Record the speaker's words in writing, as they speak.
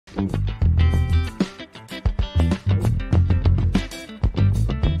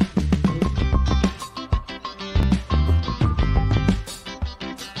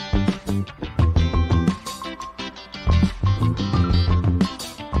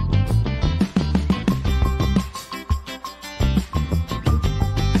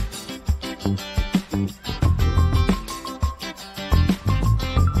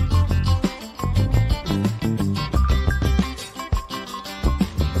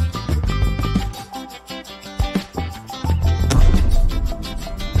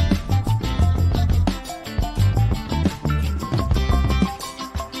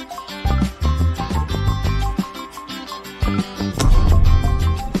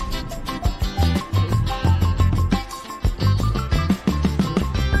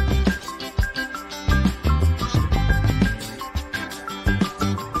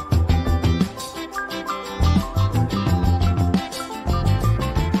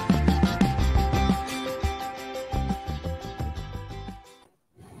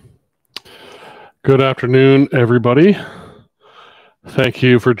Good afternoon, everybody. Thank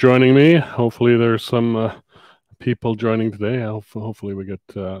you for joining me. Hopefully there's some people joining today. Hopefully we get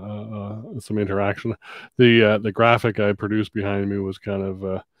some interaction. The graphic I produced behind me was kind of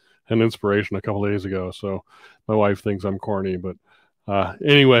an inspiration a couple days ago, so my wife thinks I'm corny, but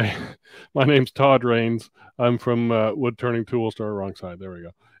anyway, my name's Todd Rains. I'm from Woodturning Tool Store, wrong side, there we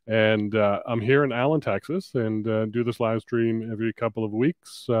go. And I'm here in Allen, Texas, and do this live stream every couple of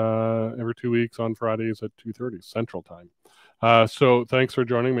weeks, every 2 weeks on Fridays at 2:30 Central Time. So thanks for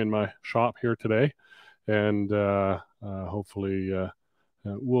joining me in my shop here today, and hopefully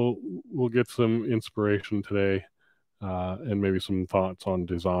we'll get some inspiration today, and maybe some thoughts on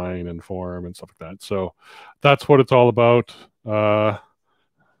design and form and stuff like that. So that's what it's all about.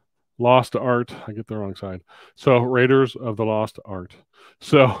 Lost Art. I get the wrong side. So Raiders of the Lost Art.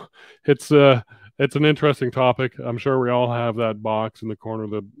 So it's an interesting topic. I'm sure we all have that box in the corner of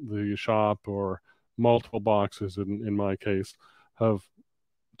the shop, or multiple boxes in my case, of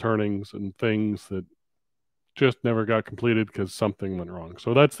turnings and things that just never got completed because something went wrong.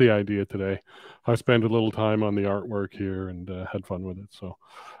 So that's the idea today. I spent a little time on the artwork here and had fun with it. So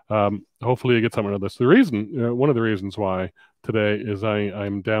hopefully you get something out of this. The reason, one of the reasons why today is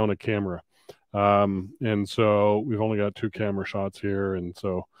I'm down a camera. And so we've only got 2 camera shots here. And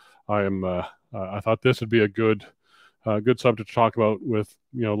so I thought this would be a good subject to talk about with,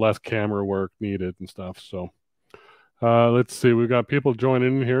 less camera work needed and stuff. So let's see, we've got people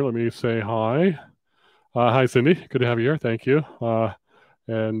joining in here. Let me say hi. Hi, Cindy. Good to have you here. Thank you.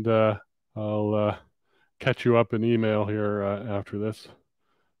 And I'll catch you up in email here after this.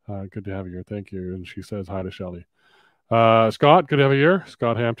 Good to have you here. Thank you. And she says hi to Shelley. Scott, good to have you here.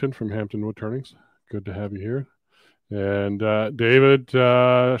 Scott Hampton from Hampton Woodturnings. Good to have you here. And David,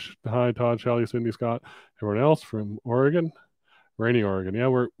 hi, Todd, Shelley, Cindy, Scott. Everyone else from Oregon, rainy Oregon.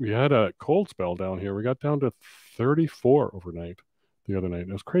 Yeah, we had a cold spell down here. We got down to 34 overnight the other night.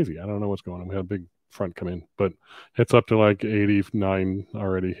 It was crazy. I don't know what's going on. We had a big front come in, but it's up to like 89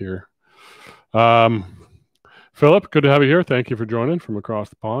 already here. Philip, good to have you here. Thank you for joining from across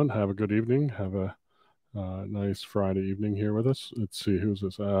the pond. Have a good evening. Have a nice Friday evening here with us. Let's see, who's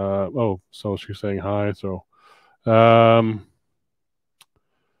this? Oh, so she's saying hi. So, and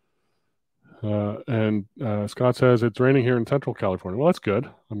Scott says it's raining here in Central California. Well, that's good.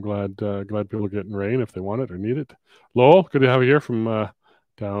 I'm glad people are getting rain if they want it or need it. Lowell, good to have you here from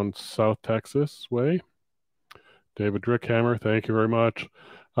down South Texas way. David Drickhammer, thank you very much.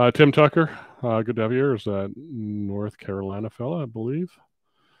 Tim Tucker, good to have you here. Is that North Carolina fella, I believe.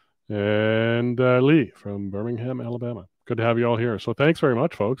 And Lee from Birmingham, Alabama. Good to have you all here. So thanks very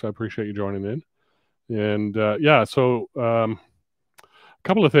much, folks. I appreciate you joining in. And yeah, so a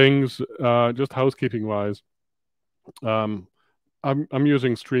couple of things, just housekeeping wise. I'm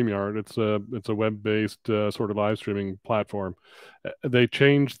using StreamYard. It's a web-based sort of live streaming platform. They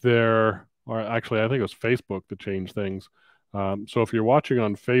changed or actually I think it was Facebook that changed things. So if you're watching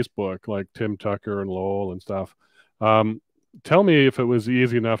on Facebook, like Tim Tucker and Lowell and stuff, tell me if it was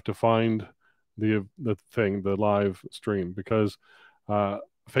easy enough to find the live stream, because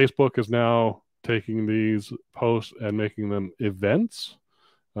Facebook is now taking these posts and making them events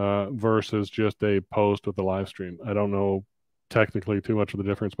versus just a post with the live stream. I don't know technically too much of the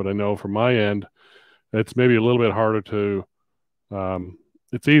difference, but I know from my end, it's maybe a little bit harder to,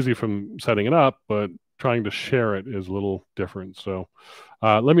 it's easy from setting it up, but trying to share it is a little different. So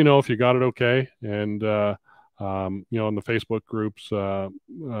let me know if you got it okay. And, in the Facebook groups,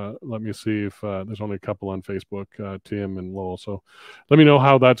 let me see if there's only a couple on Facebook, Tim and Lowell. So let me know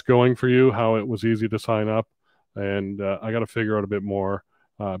how that's going for you, how it was easy to sign up. And I got to figure out a bit more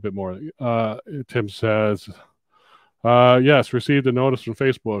a bit more. Tim says, yes, received a notice from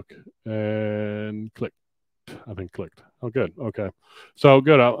Facebook and clicked. I think clicked. Oh, good. Okay. So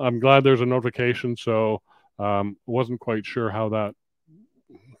good. I'm glad there's a notification. So wasn't quite sure how that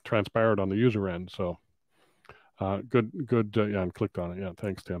transpired on the user end. So good. Yeah, and clicked on it. Yeah,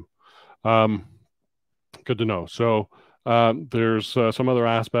 thanks, Tim. Um, good to know. So there's some other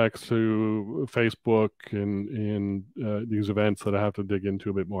aspects to Facebook and these events that I have to dig into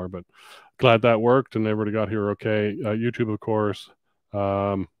a bit more. But glad that worked and everybody got here okay. YouTube, of course.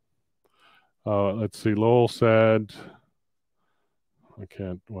 Um, let's see. Lowell said, I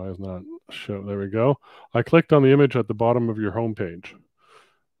can't. Why is not show? There we go. I clicked on the image at the bottom of your homepage.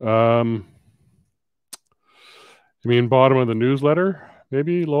 You mean bottom of the newsletter,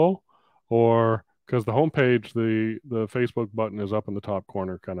 maybe, Lowell? Or because the homepage, the Facebook button is up in the top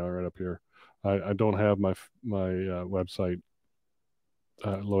corner, kind of right up here. I don't have my website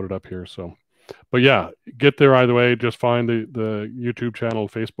loaded up here, so. But yeah, get there either way. Just find the YouTube channel,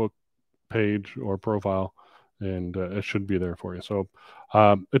 Facebook page or profile, and it should be there for you. So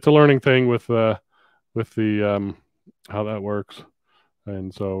it's a learning thing with the how that works.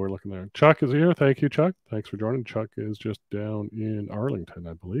 And so we're looking there. Chuck is here. Thank you, Chuck. Thanks for joining. Chuck is just down in Arlington,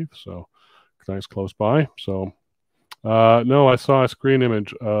 I believe. So nice, close by. So no, I saw a screen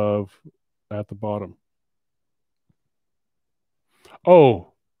image of at the bottom.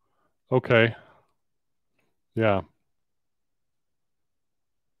 Oh, okay. Yeah.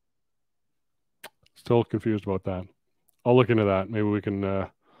 Still confused about that. I'll look into that. Maybe we can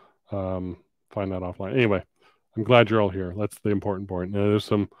um, find that offline. Anyway, I'm glad you're all here. That's the important point. Now, there's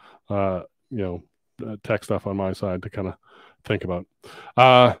some, tech stuff on my side to kind of think about.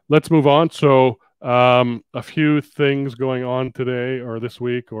 Let's move on. So, a few things going on today or this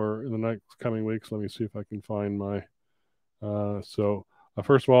week or in the next coming weeks. Let me see if I can find my.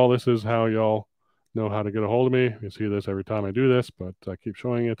 First of all, this is how y'all know how to get a hold of me. You see this every time I do this, but I keep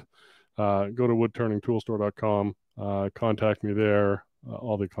showing it. Go to woodturningtoolstore.com. Contact me there.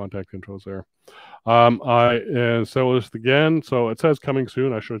 All the contact info's there. I so this again. So it says coming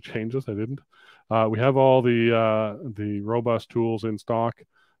soon. I should have changed this. I didn't. We have all the robust tools in stock,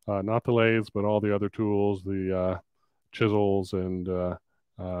 not the lathes, but all the other tools, the chisels and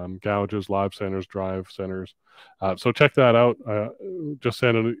gouges, live centers, drive centers. So check that out. Just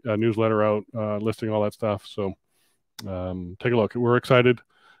send a newsletter out listing all that stuff. So take a look. We're excited,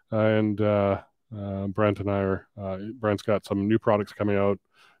 and Brent and I are. Brent's got some new products coming out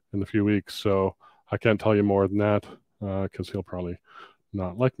in a few weeks, so I can't tell you more than that because he'll probably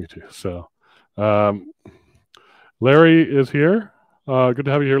not like me to. So Larry is here. Good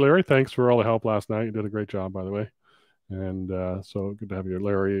to have you here, Larry. Thanks for all the help last night. You did a great job, by the way. And so good to have you.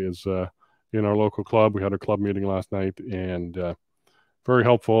 Larry is in our local club. We had a club meeting last night and very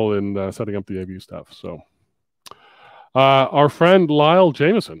helpful in setting up the AV stuff. So our friend Lyle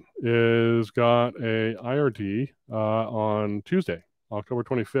Jameson is got a IRD on Tuesday, October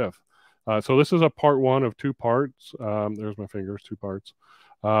 25th. So this is a part one of two parts. There's my fingers, two parts.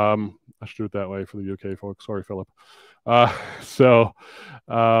 I should do it that way for the UK folks. Sorry, Philip.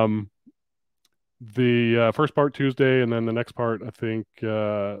 The first part Tuesday, and then the next part, I think,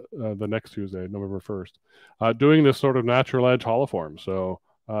 the next Tuesday, November 1st. Doing this sort of natural edge holoform. So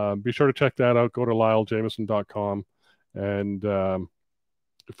be sure to check that out. Go to lylejameson.com and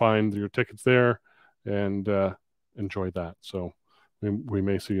find your tickets there and enjoy that. So we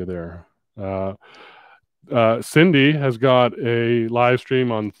may see you there. Cindy has got a live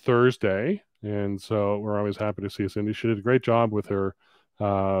stream on Thursday, and so we're always happy to see Cindy. She did a great job with her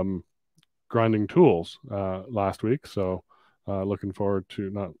grinding tools last week. So looking forward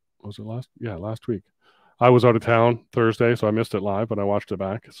to last week. I was out of town Thursday, so I missed it live, but I watched it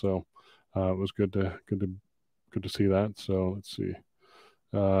back. So it was good to see that. So let's see.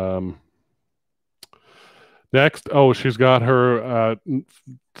 Next, she's got her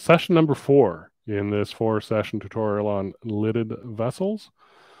session number 4 in this 4-session tutorial on lidded vessels.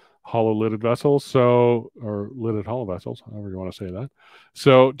 Hollow lidded vessels, or lidded hollow vessels, however you want to say that.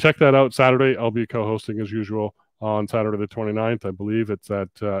 So check that out Saturday. I'll be co-hosting as usual on Saturday the 29th. I believe it's at,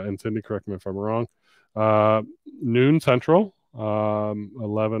 and Cindy, correct me if I'm wrong, noon Central,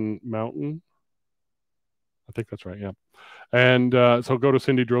 11 Mountain. I think that's right, yeah. And so go to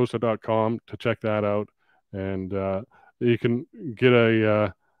cindydrosa.com to check that out. And you can get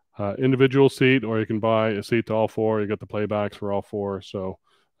a individual seat, or you can buy a seat to all 4. You get the playbacks for all 4. So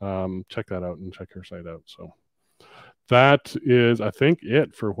check that out and check her site out. So that is, I think,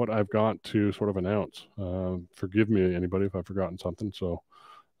 it for what I've got to sort of announce. Forgive me, anybody, if I've forgotten something. So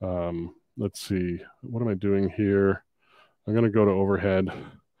let's see. What am I doing here? I'm going to go to overhead.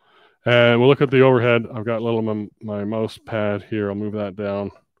 And we'll look at the overhead. I've got a little my mouse pad here. I'll move that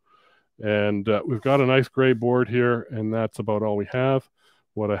down. And we've got a nice gray board here, and that's about all we have.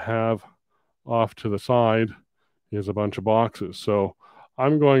 What I have off to the side is a bunch of boxes. So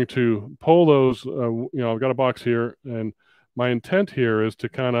I'm going to pull those, I've got a box here, and my intent here is to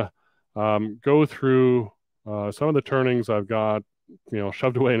kind of go through some of the turnings I've got,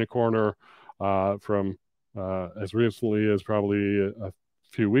 shoved away in a corner from as recently as probably a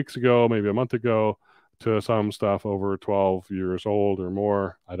few weeks ago, maybe a month ago, to some stuff over 12 years old or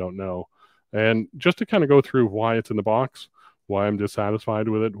more. I don't know. And just to kind of go through why it's in the box, why I'm dissatisfied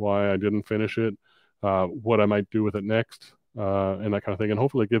with it, why I didn't finish it, what I might do with it next, and that kind of thing. And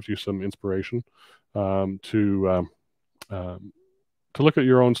hopefully it gives you some inspiration to look at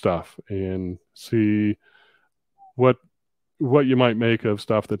your own stuff and see what you might make of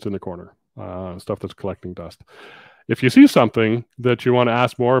stuff that's in the corner, stuff that's collecting dust. If you see something that you want to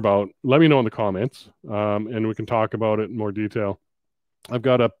ask more about, let me know in the comments, and we can talk about it in more detail. I've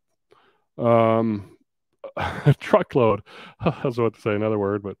got a truckload. I was about to say another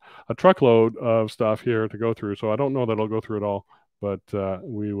word, but a truckload of stuff here to go through. So I don't know that I'll go through it all, but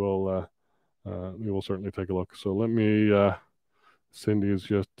we will certainly take a look. So let me. Cindy's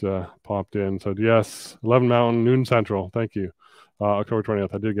just popped in. So yes, 11 Mountain, noon Central. Thank you. October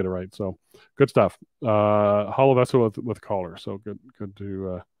 20th. I did get it right. So good stuff. Hollow vessel with collar. So good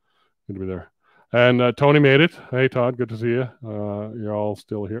to be there. And Tony made it. Hey Todd, good to see you. You're all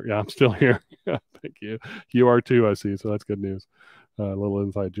still here. Yeah, I'm still here. Thank you. You are too, I see. So that's good news. A little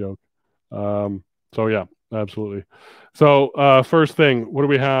inside joke. So yeah, absolutely. So first thing, what do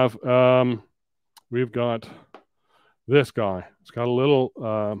we have? We've got this guy. It's got a little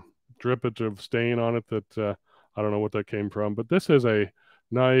drippage of stain on it that I don't know what that came from, but this is a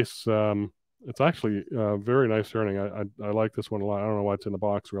nice. It's actually very nice turning. I like this one a lot. I don't know why it's in the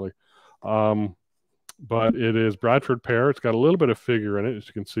box really, but it is Bradford pear. It's got a little bit of figure in it, as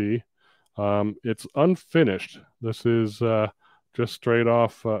you can see. It's unfinished. This is just straight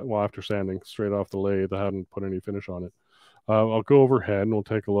off. After sanding, straight off the lathe. I hadn't put any finish on it. I'll go overhead and we'll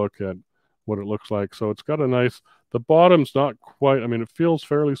take a look at what it looks like. So it's got a nice. The bottom's not quite. I mean, it feels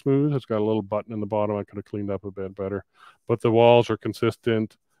fairly smooth. It's got a little button in the bottom. I could have cleaned up a bit better, but the walls are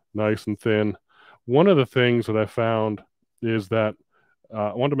consistent, nice and thin. One of the things that I found is that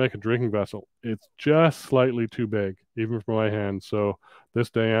I wanted to make a drinking vessel. It's just slightly too big, even for my hand. So this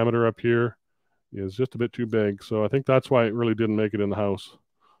diameter up here is just a bit too big. So I think that's why it really didn't make it in the house.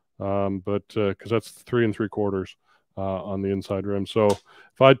 But because that's 3 3/4 on the inside rim. So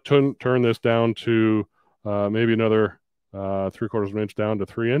if I turn this down to maybe another 3/4 of an inch down to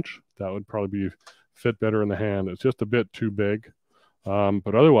 3 inch, that would probably be fit better in the hand. It's just a bit too big,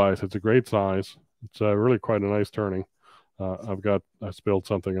 but otherwise it's a great size. It's really quite a nice turning. I spilled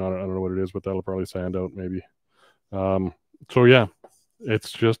something on it. I don't know what it is, but that'll probably sand out maybe. So yeah,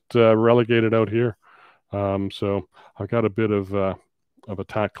 it's just relegated out here. So I've got a bit of a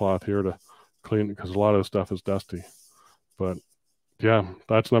tack cloth here to clean because a lot of the stuff is dusty. But yeah,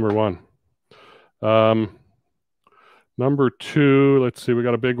 that's number one. Number two, let's see, we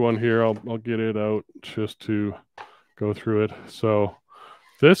got a big one here. I'll get it out just to go through it. So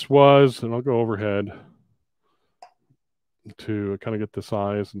this was, and I'll go overhead to kind of get the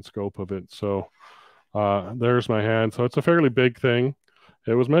size and scope of it. So there's my hand. So it's a fairly big thing.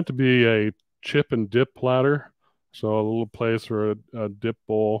 It was meant to be a chip and dip platter. So a little place for a dip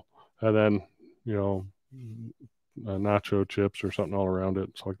bowl, and then, nacho chips or something all around it,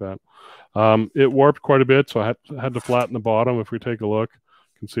 stuff like that. It warped quite a bit, so I had to flatten the bottom. If we take a look,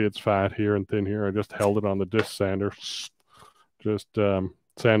 you can see it's fat here and thin here. I just held it on the disc sander, just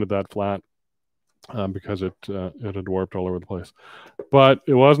sanded that flat because it had warped all over the place. But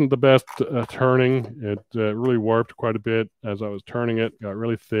it wasn't the best turning. It really warped quite a bit as I was turning it. Got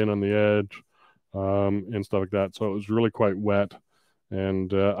really thin on the edge and stuff like that. So it was really quite wet.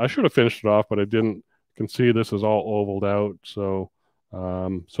 And I should have finished it off, but I didn't. You can see this is all ovaled out. So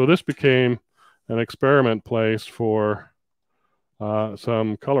so this became an experiment place for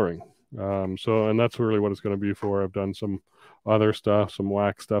some coloring. And that's really what it's going to be for. I've done some other stuff, some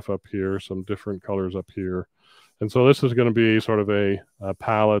wax stuff up here, some different colors up here. And so this is going to be sort of a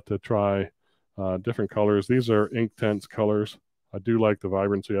palette to try different colors. These are Inktense colors. I do like the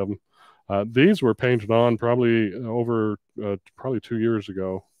vibrancy of them. These were painted on probably over probably 2 years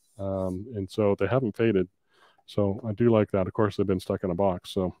ago. And so they haven't faded. So I do like that. Of course, they've been stuck in a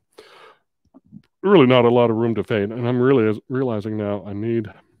box. So really not a lot of room to fade. And I'm really realizing now I need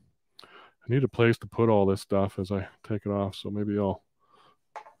a place to put all this stuff as I take it off. So maybe I'll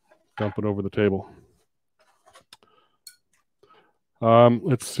dump it over the table.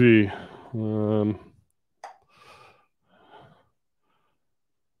 Let's see.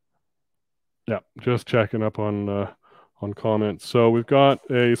 Yeah, just checking up on comments. So we've got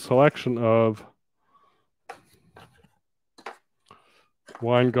a selection of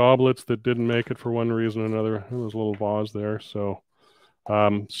wine goblets that didn't make it for one reason or another. There's a little vase there. So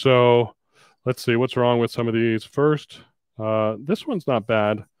let's see what's wrong with some of these. First, this one's not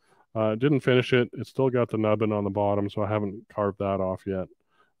bad. Didn't finish it. It's still got the nubbin on the bottom, so I haven't carved that off yet.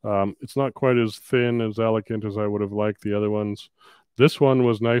 It's not quite as thin, as elegant as I would have liked the other ones. This one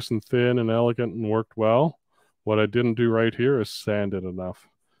was nice and thin and elegant and worked well. What I didn't do right here is sand it enough.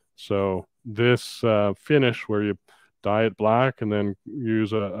 So this finish where you dye it black and then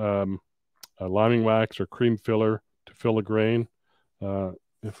use a liming wax or cream filler to fill the grain.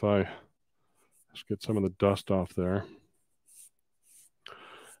 If I just get some of the dust off there.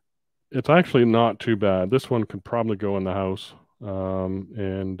 It's actually not too bad. This one could probably go in the house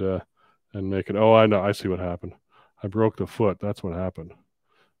and make it. Oh, I know. I see what happened. I broke the foot. That's what happened.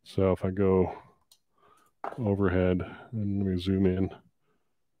 So if I go overhead and let me zoom in, you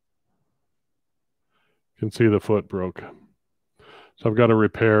can see the foot broke. So I've got a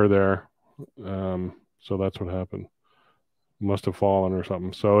repair there. So that's what happened. Must have fallen or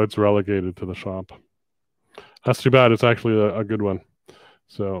something. So it's relegated to the shop. That's too bad. It's actually a good one.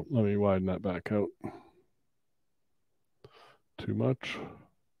 So let me widen that back out. Too much.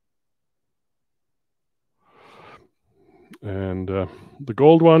 And the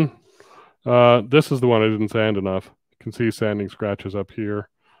gold one, this is the one I didn't sand enough. You can see sanding scratches up here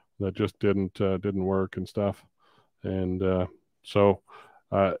that just didn't work and stuff. And so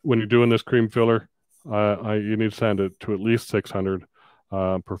when you're doing this cream filler, you need to sand it to at least 600,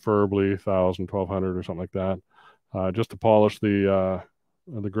 preferably 1,000, 1,200 or something like that, just to polish the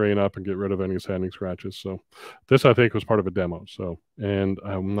grain up and get rid of any sanding scratches. So this, I think, was part of a demo. So, and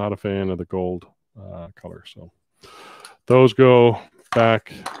I'm not a fan of the gold color. So those go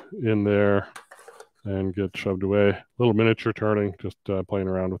back in there and get shoved away. Little miniature turning, just playing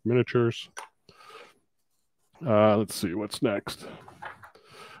around with miniatures. Let's see what's next.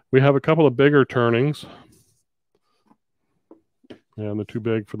 We have a couple of bigger turnings, and they're too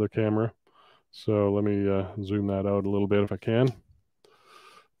big for the camera. So let me zoom that out a little bit if I can.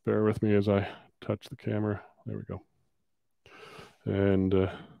 Bear with me as I touch the camera. There we go. And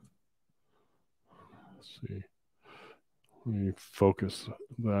let's see. Let me focus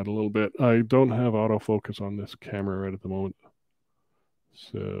that a little bit. I don't have autofocus on this camera right at the moment.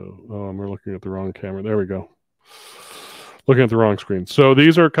 So, we're looking at the wrong camera. There we go. Looking at the wrong screen. So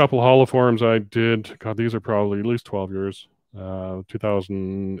these are a couple holoforms I did. God, these are probably at least 12 years.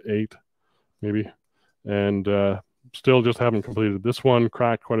 2008, maybe. And still just haven't completed. This one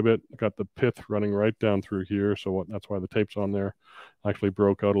cracked quite a bit. Got the pith running right down through here. So that's why the tape's on there. Actually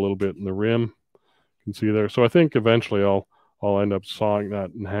broke out a little bit in the rim. You can see there. So I think eventually I'll end up sawing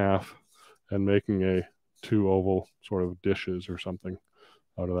that in half and making two oval sort of dishes or something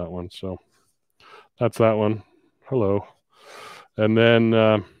out of that one. So that's that one. Hello. And then,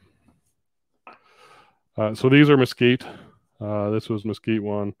 so these are mesquite. This was mesquite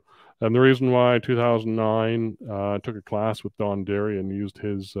one. And the reason why 2009, I took a class with Don Derry and used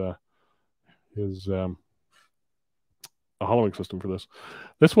his hollowing system for this.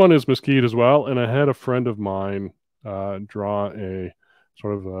 This one is mesquite as well. And I had a friend of mine draw a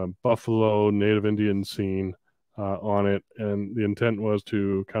sort of a buffalo Native Indian scene on it. And the intent was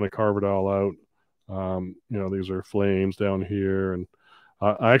to kind of carve it all out. These are flames down here. And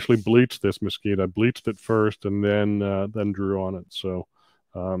I actually bleached this mesquite. I bleached it first and then drew on it. So,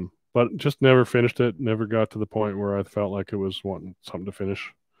 but just never finished it. Never got to the point where I felt like it was wanting something to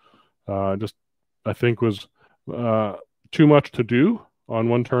finish. Just, I think was too much to do on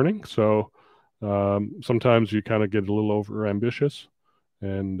one turning. So sometimes you kind of get a little over ambitious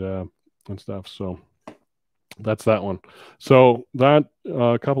and stuff. So that's that one. So that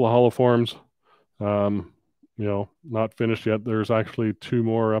couple of holoforms, not finished yet. There's actually two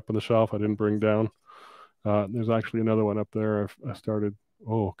more up on the shelf I didn't bring down. There's actually another one up there I started,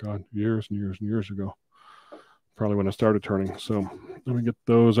 oh God, years and years and years ago. Probably when I started turning. So let me get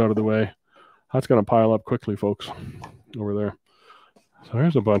those out of the way. That's going to pile up quickly, folks, over there. So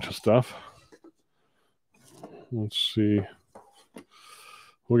here's a bunch of stuff. Let's see.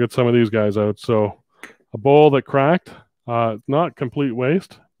 We'll get some of these guys out. So a bowl that cracked, not complete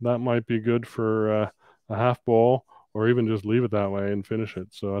waste. That might be good for a half bowl, or even just leave it that way and finish it.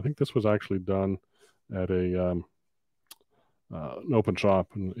 So I think this was actually done at an open shop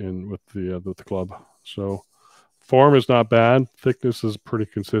with the club. So form is not bad. Thickness is pretty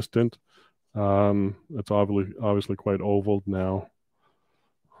consistent. It's obviously quite oval now.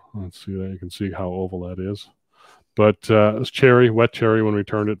 Let's see that. You can see how oval that is. But it's cherry, wet cherry when we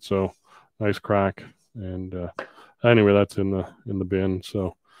turned it, so nice crack. And anyway, that's in the bin.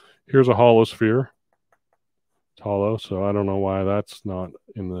 So here's a hollow sphere. It's hollow, so I don't know why that's not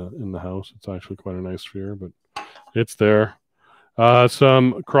in the house. It's actually quite a nice sphere, but it's there.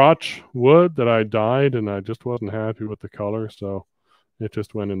 Some crotch wood that I dyed, and I just wasn't happy with the color, so it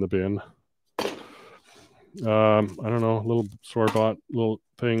just went in the bin. I don't know, little store-bought little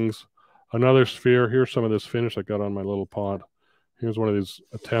things. Another sphere. Here's some of this finish I got on my little pot. Here's one of these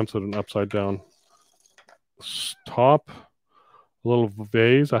attempts at an upside-down top. A little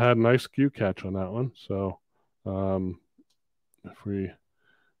vase. I had a nice skew catch on that one, so if we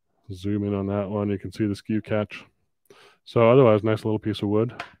zoom in on that one, you can see the skew catch. So otherwise, nice little piece of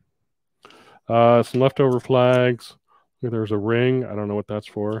wood. Some leftover flags. There's a ring. I don't know what that's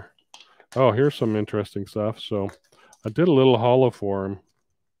for. Oh, here's some interesting stuff. So I did a little hollow for him.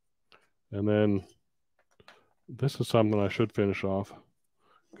 And then this is something I should finish off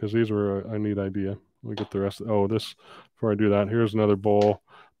because these were a neat idea. Let me get the rest. Oh, this, before I do that, here's another bowl.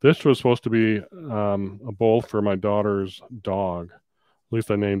 This was supposed to be a bowl for my daughter's dog. At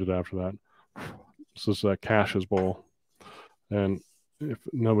least I named it after that. This is Cash's bowl. And if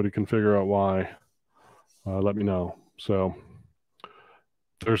nobody can figure out why, let me know. So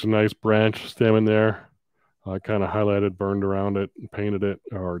there's a nice branch stem in there. I kind of highlighted, burned around it, and painted it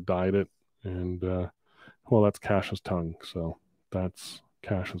or dyed it. And, well, that's Cash's tongue. So that's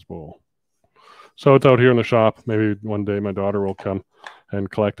Cash's bowl. So it's out here in the shop. Maybe one day my daughter will come and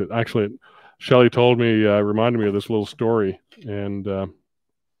collect it. Actually, Shelley told me, reminded me of this little story. And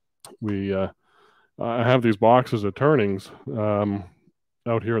I have these boxes of turnings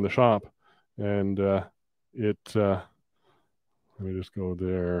out here in the shop. And let me just go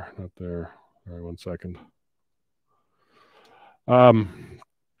there, not there. All right, 1 second.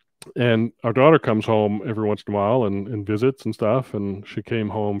 And our daughter comes home every once in a while and visits and stuff. And she came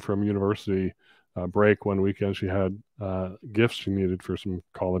home from university break one weekend. She had gifts she needed for some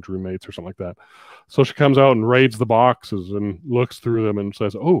college roommates or something like that. So she comes out and raids the boxes and looks through them and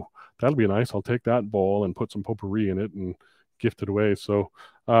says, "Oh, that'll be nice. I'll take that bowl and put some potpourri in it and gift it away." So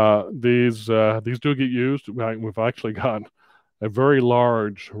these do get used. We've actually got a very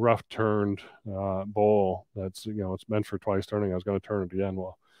large, rough turned bowl that's, it's meant for twice turning. I was going to turn it again.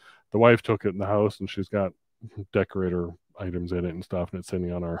 Well, the wife took it in the house and she's got decorator items in it and stuff, and it's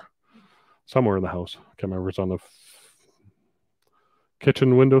sitting on somewhere in the house. I can't remember. It's on the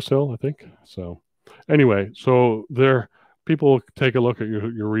kitchen windowsill, I think. So anyway, so people take a look at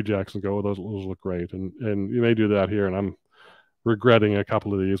your rejects and go, "Oh, those look great," and you may do that here. And I'm regretting a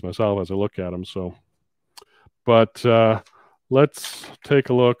couple of these myself as I look at them. So, but let's take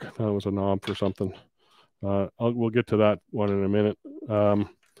a look. That was a knob for something. We'll get to that one in a minute.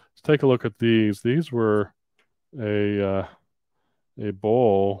 Let's take a look at these. These were a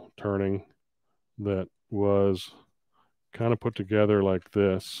bowl turning that was kind of put together like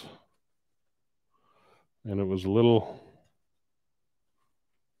this. And it was a little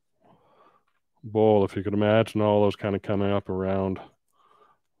bowl, if you could imagine all those kind of coming up around.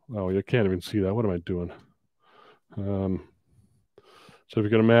 Oh, you can't even see that. What am I doing? So if you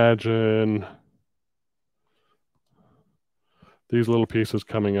can imagine these little pieces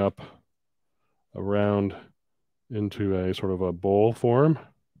coming up around into a sort of a bowl form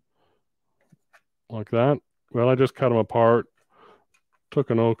like that. Well, I just cut them apart, took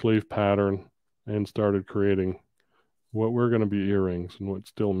an oak leaf pattern, and started creating what were going to be earrings and what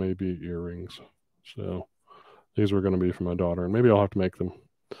still may be earrings. So these were going to be for my daughter, and maybe I'll have to make them.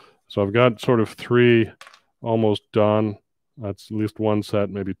 So I've got sort of 3 almost done. That's at least 1 set,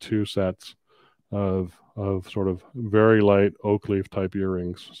 maybe 2 sets of sort of very light oak leaf type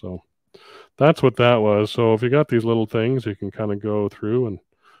earrings. So that's what that was. So if you got these little things, you can kind of go through and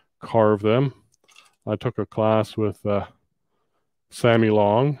carve them. I took a class with Sammy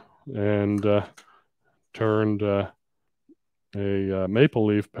Long and turned a maple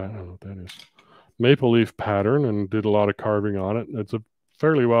leaf pattern. I don't know what that is. Maple leaf pattern, and did a lot of carving on it. It's a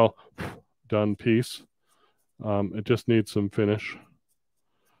fairly well done piece. It just needs some finish.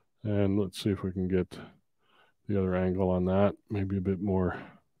 And let's see if we can get the other angle on that. Maybe a bit more.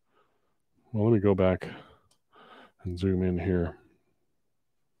 Well, let me go back and zoom in here.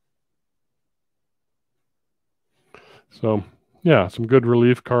 So yeah, some good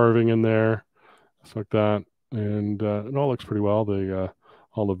relief carving in there, stuff like that. And it all looks pretty well.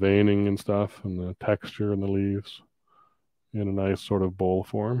 All the veining and stuff, and the texture and the leaves in a nice sort of bowl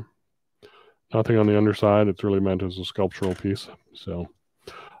form. Nothing on the underside. It's really meant as a sculptural piece. So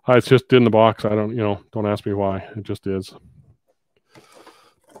it's just in the box. I don't ask me why. It just is.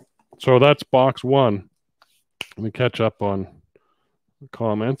 So that's box one. Let me catch up on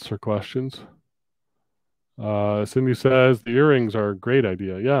comments or questions. Cindy says the earrings are a great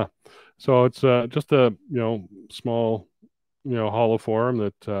idea. Yeah. So it's just a small hollow form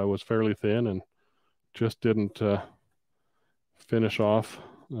that was fairly thin and just didn't finish off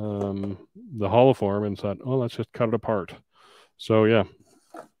the hollow form, and said, oh, let's just cut it apart. So yeah,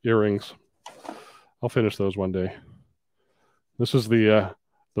 earrings. I'll finish those one day. This is the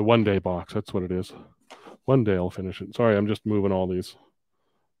one day box. That's what it is. One day I'll finish it. Sorry, I'm just moving all these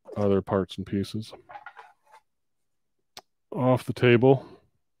other parts and pieces off the table,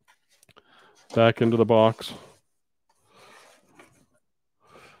 back into the box,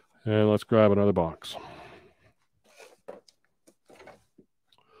 and let's grab another box.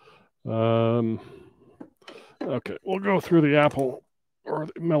 Okay, we'll go through the apple or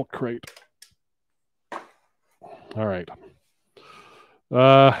the milk crate. All right.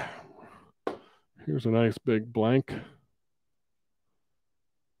 Here's a nice big blank.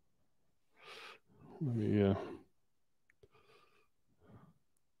 Let me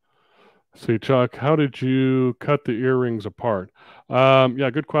see, Chuck, how did you cut the earrings apart? Yeah,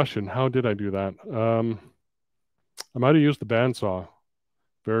 good question. How did I do that? I might have used the bandsaw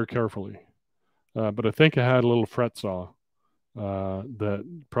very carefully, but I think I had a little fret saw that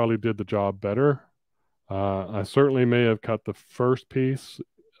probably did the job better. I certainly may have cut the first piece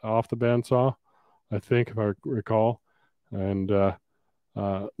off the bandsaw, I think, if I recall. And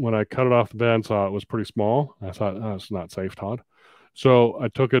when I cut it off the bandsaw, it was pretty small. I thought, oh, it's not safe, Todd. So I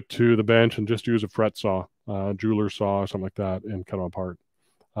took it to the bench and just used a fret saw, jeweler's saw or something like that, and cut them apart.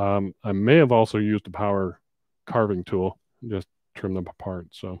 I may have also used a power carving tool, just trim them apart.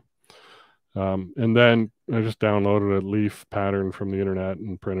 So, and then I just downloaded a leaf pattern from the internet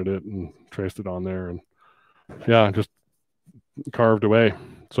and printed it and traced it on there, and yeah, just carved away.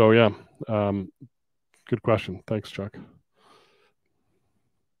 So yeah, good question. Thanks, Chuck.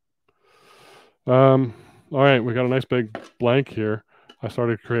 All right, we got a nice big blank here. I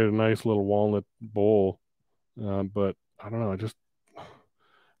started to create a nice little walnut bowl, but I don't know. I just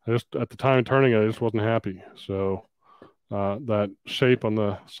at the time of turning it, I just wasn't happy. So that shape on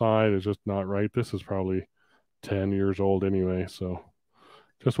the side is just not right. This is probably 10 years old anyway, so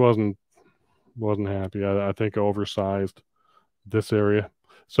just wasn't happy. I think I oversized this area,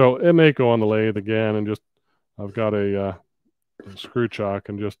 so it may go on the lathe again, and just I've got a screw chock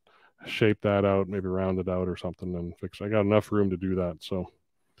and just shape that out, maybe round it out or something, and fix it. I got enough room to do that, so,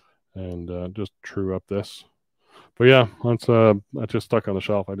 and just true up this. But yeah, that's just stuck on the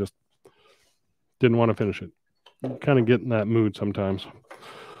shelf. I just didn't want to finish it. Kind of get in that mood sometimes.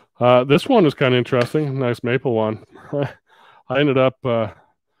 This one is kind of interesting. Nice maple one. I ended up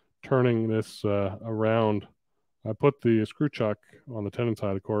turning this around. I put the screw chuck on the tenon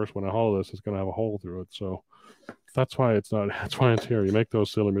side, of course. When I hollow this, it's going to have a hole through it. So that's why it's not. That's why it's here. You make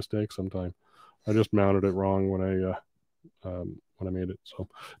those silly mistakes sometimes. I just mounted it wrong when I made it. So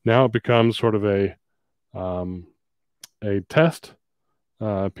now it becomes sort of a test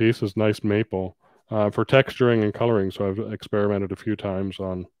piece. Is nice maple for texturing and coloring. So I've experimented a few times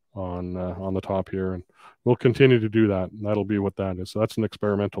on the top here, and we'll continue to do that. And that'll be what that is. So that's an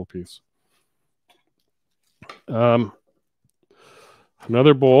experimental piece.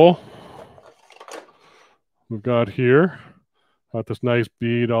 Another bowl we've got here. Got this nice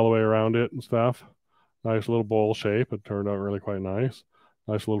bead all the way around it and stuff. Nice little bowl shape. It turned out really quite nice.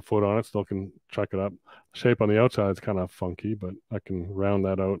 Nice little foot on it. Still can check it up. The shape on the outside is kind of funky, but I can round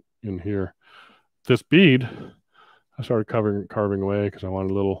that out in here. This bead, I started carving away because I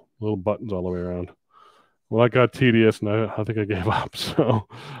wanted little buttons all the way around. Well, that got tedious, and I think I gave up. So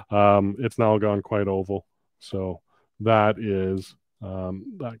it's now gone quite oval. So that is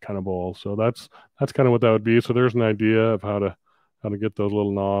that kind of bowl. So that's kind of what that would be. So there's an idea of how to get those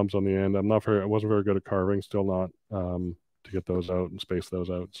little knobs on the end. I wasn't very good at carving. Still not to get those out and space those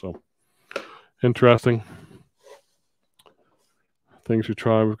out. So interesting things you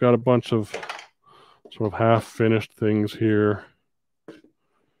try. We've got a bunch of sort of half finished things here.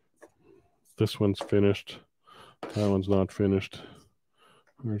 This one's finished. That one's not finished.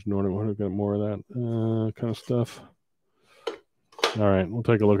 There's Nordic one. We've got more of that kind of stuff. All right, we'll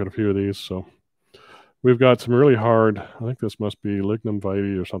take a look at a few of these. So we've got some really hard, I think this must be lignum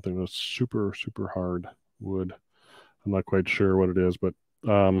vitae or something that's super, super hard wood. I'm not quite sure what it is, but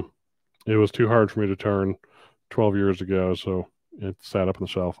it was too hard for me to turn 12 years ago, so it sat up on the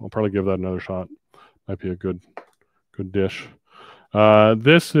shelf. I'll probably give that another shot. Might be a good dish.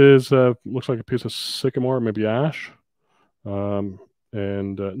 This is looks like a piece of sycamore, maybe ash, and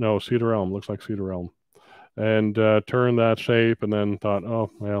no, cedar elm. Looks like cedar elm. And turned that shape, and then thought, oh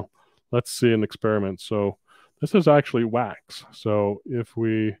well, let's see an experiment. So this is actually wax. So if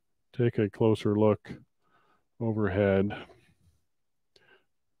we take a closer look overhead,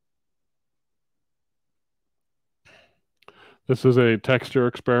 this is a texture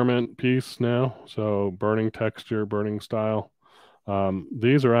experiment piece now. So burning texture, burning style.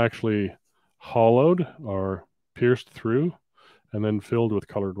 These are actually hollowed or pierced through and then filled with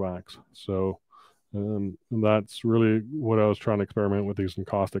colored wax. So that's really what I was trying to experiment with, these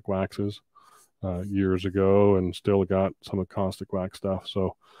encaustic waxes years ago, and still got some encaustic wax stuff.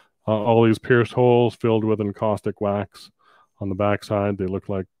 So all these pierced holes filled with encaustic wax on the backside, they look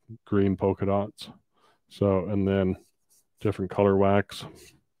like green polka dots. So, and then different color wax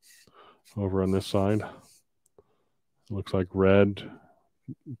over on this side. It looks like red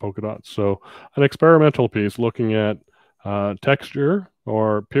polka dots. So an experimental piece looking at texture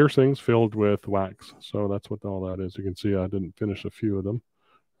or piercings filled with wax. So that's what all that is. You can see I didn't finish a few of them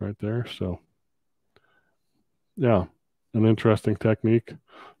right there. So yeah, an interesting technique.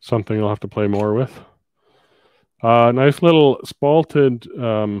 Something I'll have to play more with. Nice little spalted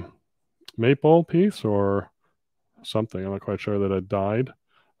maple piece or something. I'm not quite sure that I dyed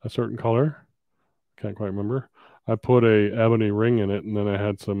a certain color. Can't quite remember. I put a ebony ring in it, and then I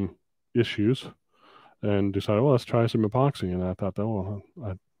had some issues and decided, well, let's try some epoxy. And I thought, oh,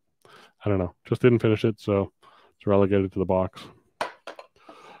 well, I don't know. Just didn't finish it, so it's relegated to the box.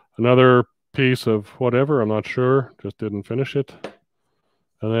 Another piece of whatever, I'm not sure. Just didn't finish it.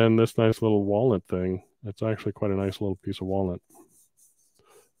 And then this nice little walnut thing. It's actually quite a nice little piece of walnut.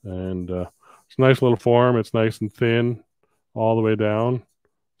 And it's a nice little form. It's nice and thin all the way down.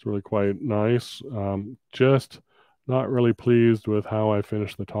 It's really quite nice. Just not really pleased with how I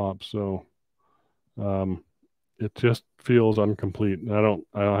finished the top. So it just feels incomplete. And I don't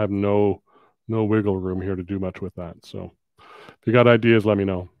have no wiggle room here to do much with that. So if you got ideas, let me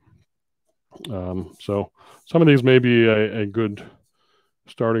know. So some of these may be a good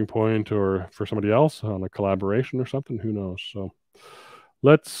starting point, or for somebody else on a collaboration or something. Who knows? So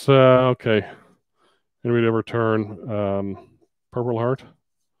let's okay. Anybody ever turn Purple Heart?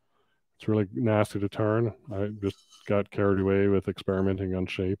 It's really nasty to turn. I just got carried away with experimenting on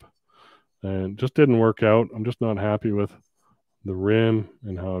shape and just didn't work out. I'm just not happy with the rim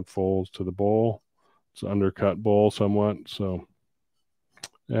and how it folds to the bowl. It's an undercut bowl somewhat. So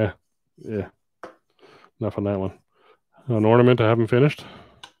yeah. Enough on that one. An ornament I haven't finished.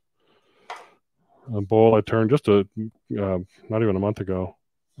 A bowl I turned just not even a month ago,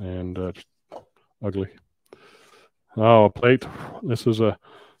 and just ugly. Oh, a plate. This is a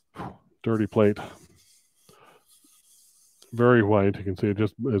dirty plate. Very white. You can see it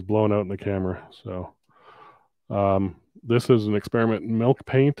just is blown out in the camera. So this is an experiment in milk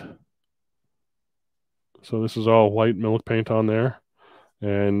paint. So this is all white milk paint on there,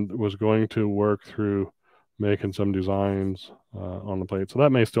 and was going to work through making some designs on the plate. So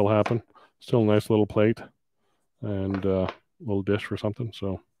that may still happen. Still a nice little plate and a little dish for something.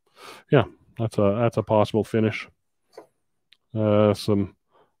 So yeah, that's a possible finish. Some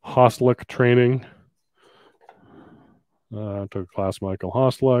Hosluck training. Took a class Michael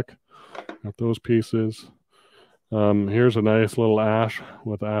Hosluck. Got those pieces. Here's a nice little ash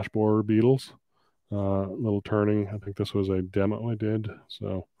with ash borer beetles. Little turning. I think this was a demo I did.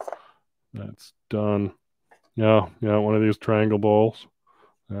 So that's done. Yeah, one of these triangle bowls.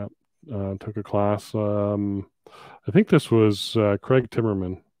 Yeah, took a class. I think this was Craig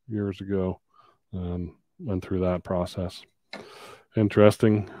Timmerman years ago. Went through that process.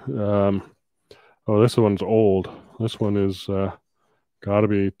 Interesting. Oh, this one's old. This one is got to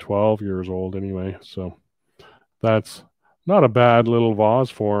be 12 years old anyway. So that's not a bad little vase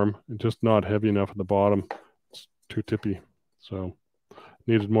form. It's just not heavy enough at the bottom. It's too tippy. So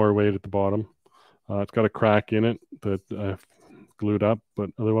needed more weight at the bottom. It's got a crack in it that I've glued up, but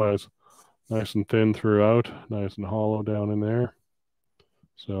otherwise nice and thin throughout, nice and hollow down in there.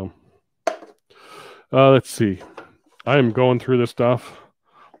 So let's see. I am going through this stuff.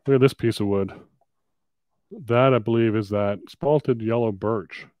 Look at this piece of wood. That, I believe, is that spalted yellow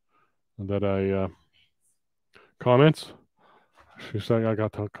birch that I comments. She's saying I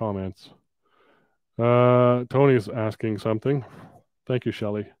got comments. Tony's asking something. Thank you,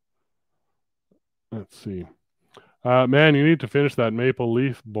 Shelley. Let's see. Man, you need to finish that maple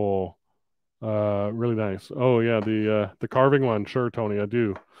leaf bowl. Really nice. Oh yeah, the carving one. Sure, Tony, I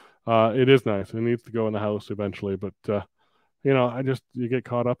do. It is nice. It needs to go in the house eventually, but you get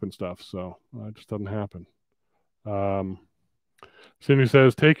caught up in stuff, so it just doesn't happen. Cindy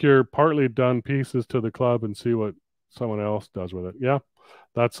says, take your partly done pieces to the club and see what someone else does with it. Yeah,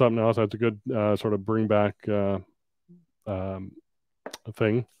 that's something else. That's a good sort of bring back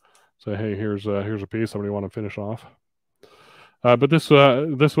thing. say, hey, here's a piece somebody want to finish off. But this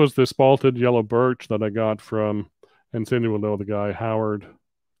was the spalted yellow birch that I got from, and Cindy will know the guy, Howard,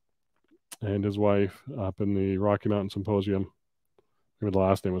 and his wife up in the Rocky Mountain Symposium. Maybe the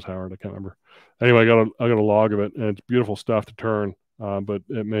last name was Howard. I can't remember. Anyway, I got a log of it, and it's beautiful stuff to turn, but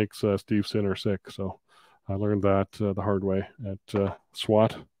it makes Steve Sinner sick. So I learned that the hard way at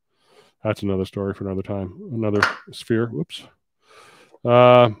SWAT. That's another story for another time. Another sphere. Whoops.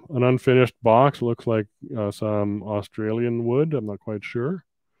 An unfinished box. Looks like some Australian wood. I'm not quite sure.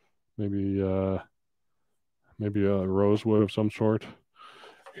 Maybe maybe a rosewood of some sort.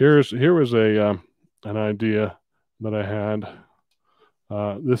 Here was a an idea that I had.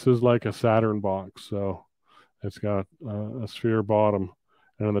 This is like a Saturn box, so it's got a sphere bottom,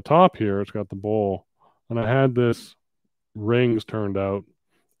 and on the top here it's got the bowl. And I had this rings turned out,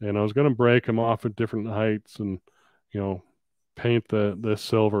 and I was going to break them off at different heights, and paint the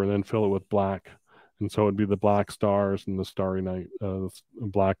silver and then fill it with black, and so it'd be the black stars and the starry night,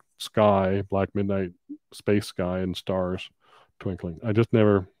 black sky, black midnight space sky, and stars twinkling. I just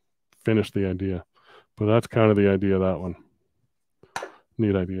never finished the idea, but that's kind of the idea of that one.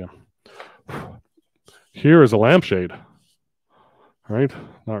 Neat idea. Here is a lampshade. All right,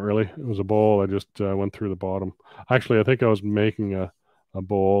 not really. It was a bowl. I just went through the bottom. Actually, I think I was making a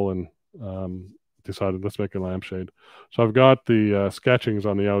bowl and decided let's make a lampshade. So I've got the sketchings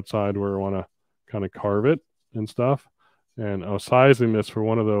on the outside where I want to kind of carve it and stuff. And I was sizing this for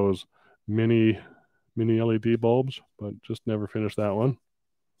one of those mini LED bulbs, but just never finished that one.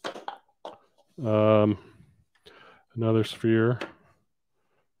 Another sphere.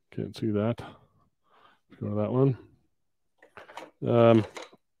 Can't see that. Let's go to that one.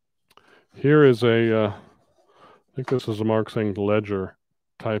 Here is I think this is a Mark Singh Ledger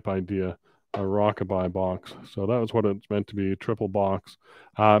type idea, a rockabye box. So that was what it's meant to be, a triple box.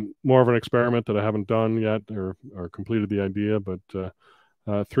 More of an experiment that I haven't done yet or completed the idea, but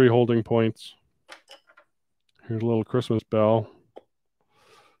 3 holding points. Here's a little Christmas bell.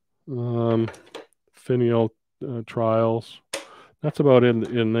 Finial trials. That's about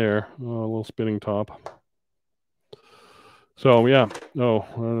in there. A little spinning top. So yeah. Oh,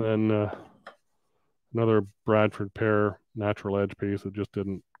 and then another Bradford pear natural edge piece that just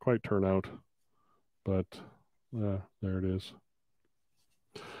didn't quite turn out, but there it is.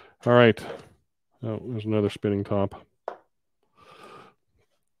 All right. Oh, there's another spinning top.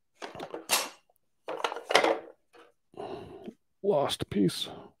 Lost piece.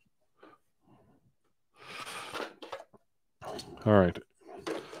 All right.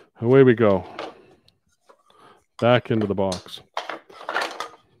 Away we go. Back into the box.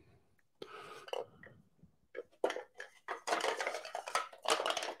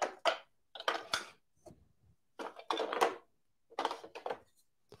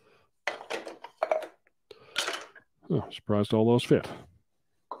 Oh, surprised all those fit.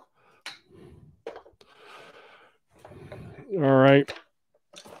 All right.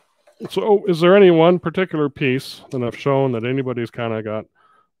 So is there any one particular piece that I've shown that anybody's kind of got,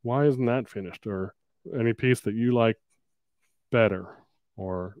 why isn't that finished? Or any piece that you like better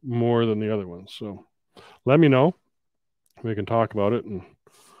or more than the other ones? So let me know. We can talk about it and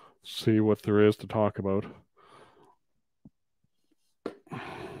see what there is to talk about.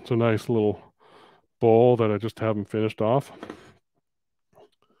 It's a nice little bowl that I just haven't finished off.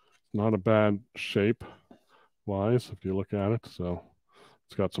 Not a bad shape wise if you look at it. So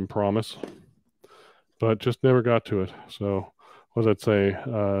it's got some promise, but just never got to it. So what does that say?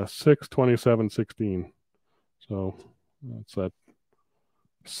 6/27/16. So that's that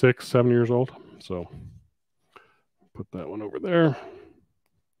 6-7 years old. So put that one over there.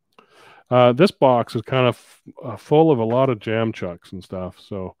 This box is kind of full of a lot of jam chucks and stuff.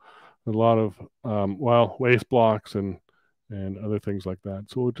 So a lot of waste blocks and other things like that.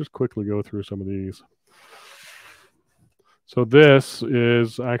 So we'll just quickly go through some of these. So this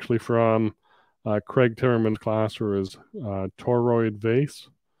is actually from Craig Timmerman's class for his toroid vase.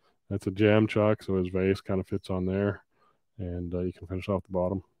 That's a jam chuck, so his vase kind of fits on there, and you can finish off the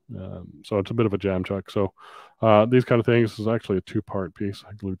bottom. So it's a bit of a jam chuck. So these kind of things is actually a 2-part piece.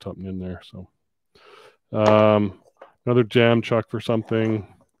 I glued something in there. So another jam chuck for something,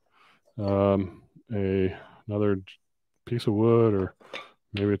 another piece of wood, or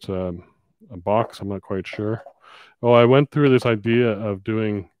maybe it's a box. I'm not quite sure. Oh, I went through this idea of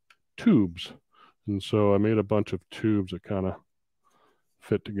doing tubes. And so I made a bunch of tubes that kind of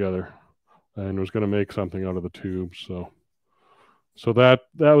fit together and was going to make something out of the tubes. So that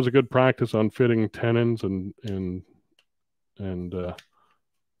was a good practice on fitting tenons and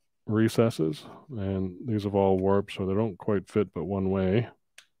recesses. And these have all warped, so they don't quite fit but one way.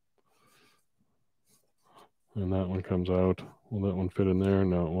 And that one comes out. Will that one fit in there?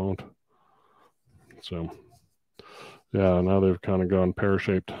 No, it won't. So, yeah, now they've kind of gone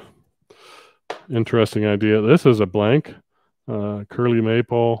pear-shaped. Interesting idea. This is a blank curly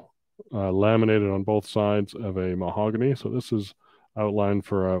maple laminated on both sides of a mahogany. So this is outlined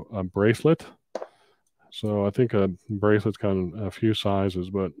for a bracelet. So I think a bracelet's kind of a few sizes,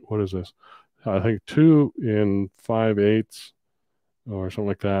 but what is this? I think 2 in 5/8 or something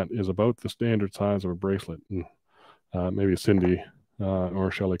like that is about the standard size of a bracelet. And maybe Cindy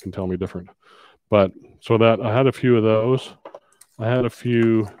or Shelley can tell me different. But so that I had a few of those. I had a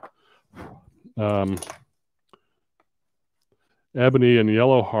few um, ebony and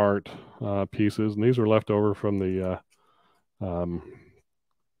yellow heart pieces, and these were left over from the.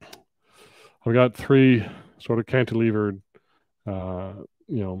 I've got 3 sort of cantilevered, uh,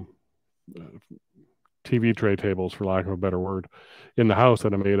 you know, TV tray tables, for lack of a better word, in the house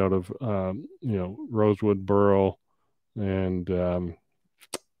that I made out of, rosewood burl and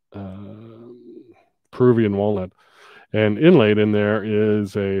Peruvian walnut. And inlaid in there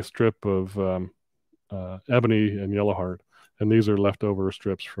is a strip of ebony and yellow heart. And these are leftover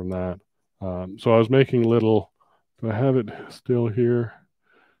strips from that. So I was making little, do I have it still here?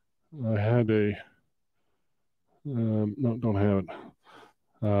 I had no, don't have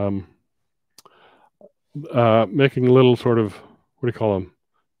it. Making little sort of, what do you call them?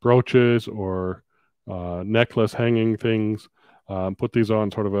 Brooches or necklace hanging things. Put these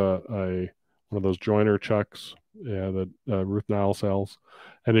on sort of a one of those joiner chucks, yeah, that Ruth Nile sells,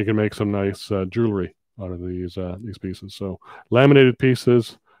 and you can make some nice jewelry out of these pieces. So laminated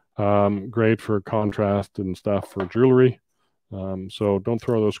pieces, great for contrast and stuff for jewelry. So don't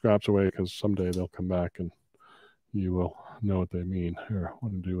throw those scraps away, because someday they'll come back and you will know what they mean or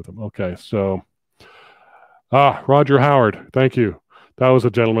what to do with them. Okay, so Roger Howard, thank you. That was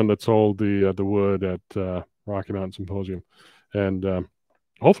a gentleman that sold the wood at Rocky Mountain Symposium, and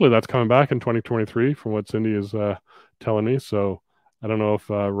hopefully that's coming back in 2023, from what Cindy is telling me. So I don't know if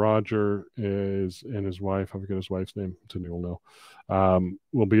Roger is and his wife, I forget his wife's name, Cindy will know,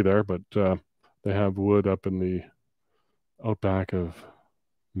 will be there, but they have wood up in the outback of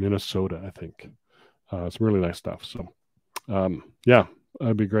Minnesota, I think. Some really nice stuff. So yeah,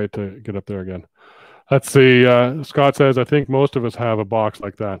 it'd be great to get up there again. Let's see. Scott says, I think most of us have a box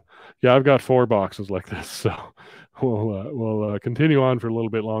like that. Yeah, I've got 4 boxes like this. So we'll continue on for a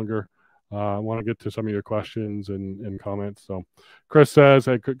little bit longer. I want to get to some of your questions and comments. So Chris says,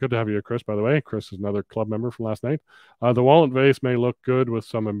 hey, good to have you, Chris, by the way. Chris is another club member from last night. The walnut vase may look good with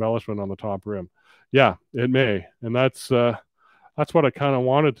some embellishment on the top rim. Yeah, it may. And that's what I kind of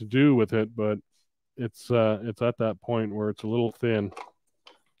wanted to do with it, but it's at that point where it's a little thin.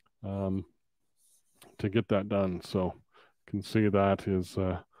 To get that done. So you can see that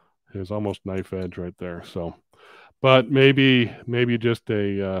is almost knife edge right there. So, but maybe just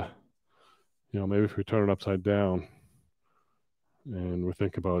a, maybe if we turn it upside down and we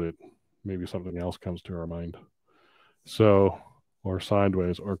think about it, maybe something else comes to our mind. So, or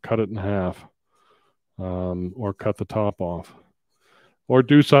sideways, or cut it in half, or cut the top off, or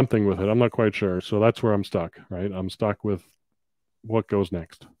do something with it. I'm not quite sure. So that's where I'm stuck, right? I'm stuck with what goes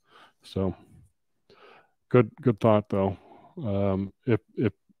next. So good thought though.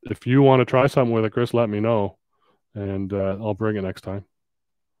 If you want to try something with it, Chris, let me know, and I'll bring it next time.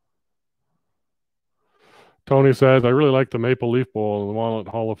 Tony says, I really like the maple leaf bowl and the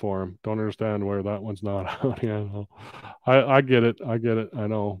walnut holoform. Don't understand where that one's not. Yeah, I get it. I get it. I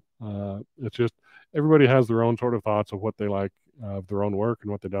know. It's just everybody has their own sort of thoughts of what they like of their own work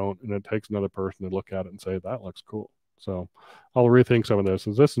and what they don't, and it takes another person to look at it and say that looks cool. So I'll rethink some of this.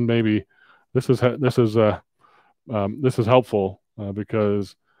 This is helpful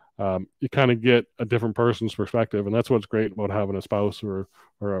because you kind of get a different person's perspective, and that's what's great about having a spouse or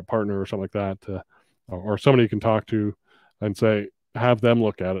a partner or something like that, or somebody you can talk to and say, have them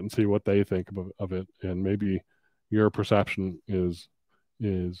look at it and see what they think of it, and maybe your perception is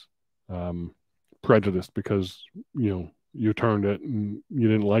prejudiced because you turned it and you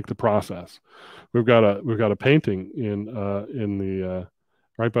didn't like the process. We've got a painting in the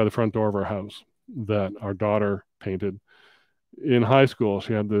right by the front door of our house that our daughter painted in high school.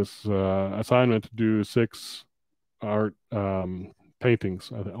 She had this assignment to do 6 art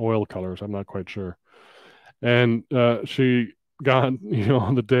paintings, oil colors. I'm not quite sure. And she got,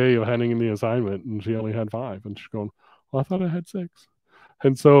 on the day of handing in the assignment, and she only had 5. And she's going, well, I thought I had 6.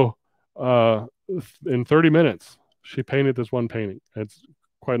 And so in 30 minutes, she painted this one painting. It's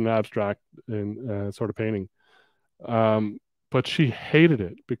quite an abstract and sort of painting. But she hated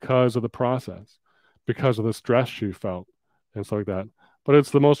it because of the process, because of the stress she felt and stuff like that. but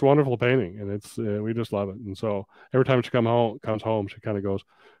it's the most wonderful painting, and it's we just love it. And so every time she comes home, she kind of goes,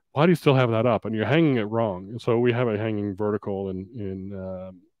 "Why do you still have that up?" And you're hanging it wrong. And so we have it hanging vertical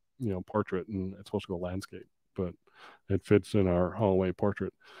in portrait, and it's supposed to go landscape, but it fits in our hallway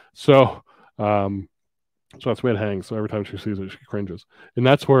portrait. So so that's the way it hangs. So every time she sees it, she cringes, and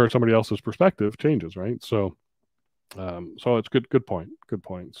that's where somebody else's perspective changes, right? So so it's good point. Good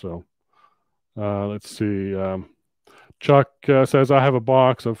point. So let's see. Chuck says, I have a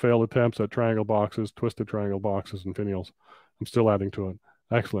box of failed attempts at triangle boxes, twisted triangle boxes, and finials. I'm still adding to it.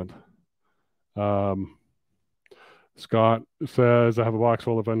 Excellent. Scott says, I have a box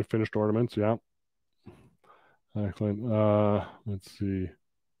full of unfinished ornaments. Yeah. Excellent. Let's see.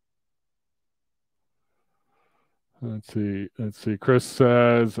 Let's see. Chris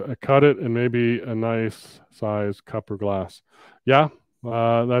says, cut it and maybe a nice size cup or glass. Yeah,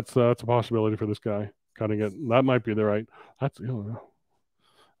 that's a possibility for this guy. Cutting it. That might be the right. That's all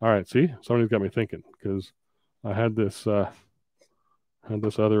right. See, somebody's got me thinking because I had this other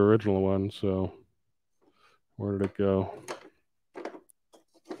original one. So where did it go?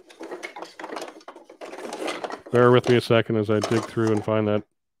 Bear with me a second as I dig through and find that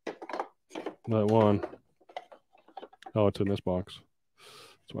one. Oh, it's in this box.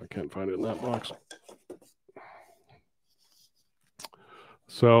 So I can't find it in that box.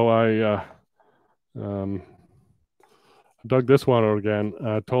 So I dug this one out again.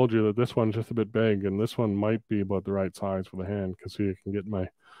 I told you that this one's just a bit big, and this one might be about the right size for the hand. Because see, you can get my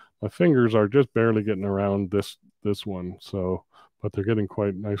fingers are just barely getting around this one. So, but they're getting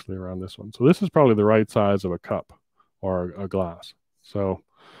quite nicely around this one. So this is probably the right size of a cup or a glass. So,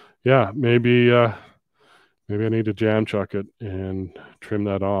 yeah, maybe I need to jam chuck it and trim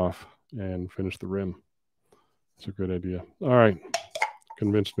that off and finish the rim. It's a good idea. All right,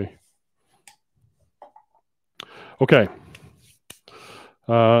 convinced me. Okay.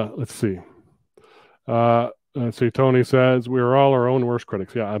 Let's see. Let's see. Tony says we're all our own worst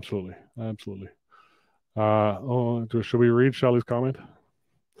critics. Yeah, absolutely, absolutely. Should we read Shelley's comment?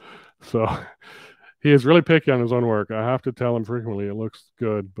 So he is really picky on his own work. I have to tell him frequently it looks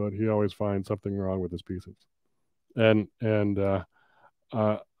good, but he always finds something wrong with his pieces. And I've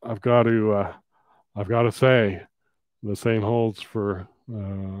got to say the same holds for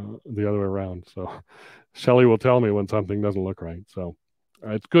the other way around. So Shelley will tell me when something doesn't look right. So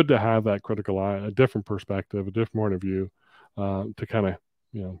it's good to have that critical eye, a different perspective, a different point of view to kind of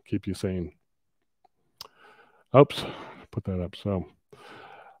keep you sane. Oops, put that up. So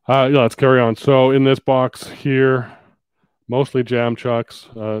yeah, let's carry on. So in this box here, mostly jam chucks,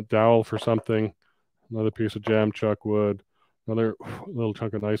 dowel for something, another piece of jam chuck wood, another little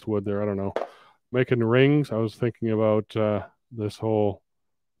chunk of nice wood there. I don't know. Making rings. I was thinking about this whole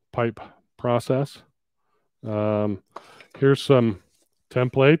pipe process. Here's some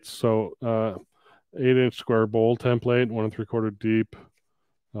templates. So 8-inch square bowl template, 1 3/4 deep,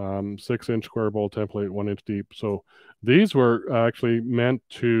 6-inch square bowl template, 1 inch deep. So these were actually meant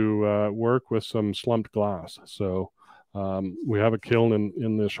to work with some slumped glass. So we have a kiln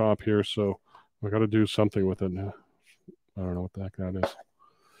in the shop here, so we got to do something with it. I don't know what the heck that is.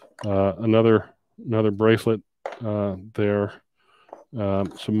 Another bracelet there.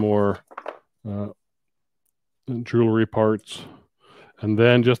 Some more jewelry parts, and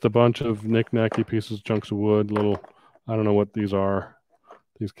then just a bunch of knick-knacky pieces, chunks of wood, little, I don't know what these are.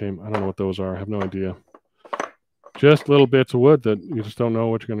 I don't know what those are. I have no idea. Just little bits of wood that you just don't know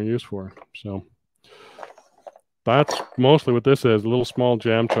what you're going to use for. So that's mostly what this is, little small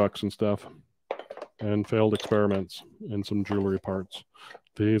jam chucks and stuff, and failed experiments and some jewelry parts.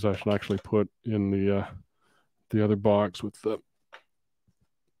 These I should actually put in the other box with the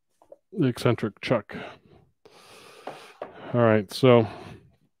eccentric chuck. All right, so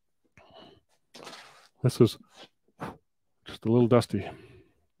this is just a little dusty.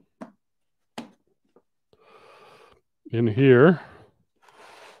 In here,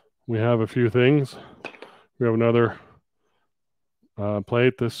 we have a few things. We have another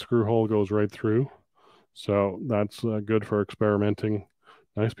plate. This screw hole goes right through, so that's good for experimenting.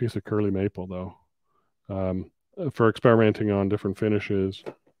 Nice piece of curly maple, though, for experimenting on different finishes,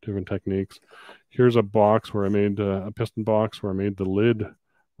 different techniques. Here's a box where I made a piston box where I made the lid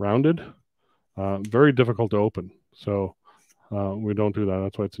rounded. Very difficult to open, so we don't do that.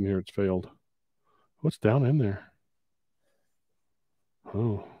 That's why it's in here. It's failed. What's down in there?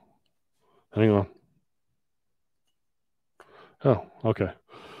 Oh, hang on. Oh, okay.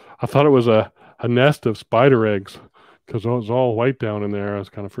 I thought it was a nest of spider eggs because it was all white down in there. I was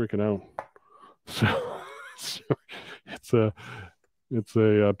kind of freaking out. So it's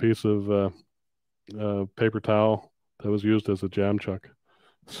a piece of paper towel that was used as a jam chuck.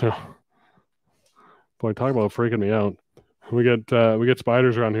 So, boy, talk about freaking me out. We get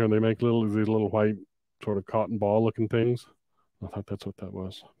spiders around here, and they make these little white sort of cotton ball looking things. I thought that's what that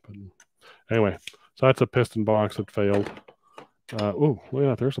was. But anyway, so that's a piston box that failed. Oh, look at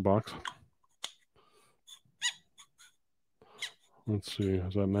that. There's a box. Let's see.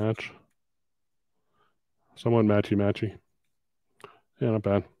 Does that match? Somewhat matchy-matchy. Yeah, not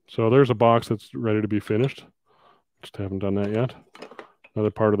bad. So there's a box that's ready to be finished. Just haven't done that yet.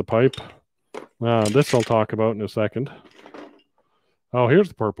 Another part of the pipe. This I'll talk about in a second. Oh, here's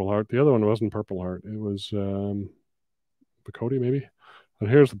the Purple Heart. The other one wasn't Purple Heart. It was Bacote, maybe? And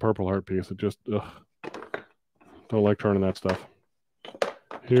here's the Purple Heart piece. It just, ugh. Don't like turning that stuff.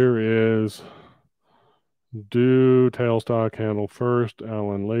 Here is do tailstock handle first,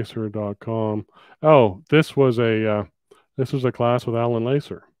 allenlacer.com. Oh, this was a class with Alan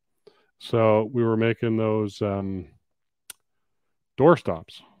Lacer. So we were making those door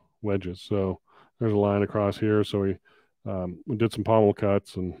stops wedges. So there's a line across here. So we did some pommel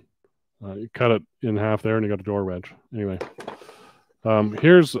cuts, and you cut it in half there, and you got a door wedge. Anyway,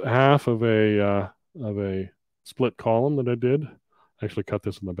 here's half of a split column that I did. I actually cut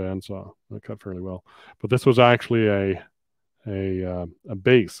this in the bandsaw. I cut fairly well, but this was actually a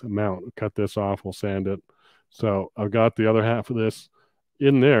base, a mount. We'll cut this off. We'll sand it. So I've got the other half of this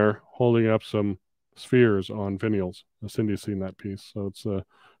in there, holding up some spheres on finials. Cindy's seen that piece. So it's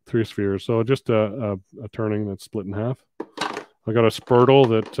 3 spheres. So just a turning that's split in half. I got a spurtle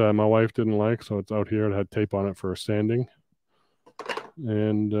that my wife didn't like, so it's out here. It had tape on it for sanding.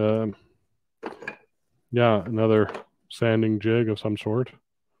 And yeah, another sanding jig of some sort.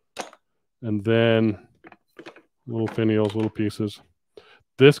 And then little finials, little pieces.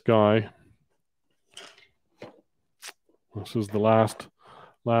 This guy, this is the last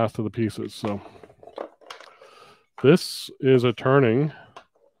of the pieces. So this is a turning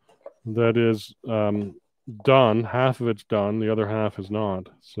that is done. Half of it's done. The other half is not.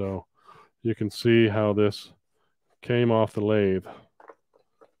 So you can see how this came off the lathe.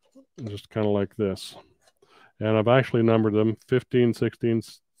 Just kind of like this. And I've actually numbered them 15, 16,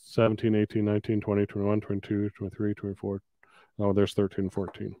 17, 18, 19, 20, 21, 22, 23, 24. Oh, there's 13,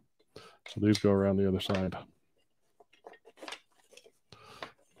 14. So these go around the other side.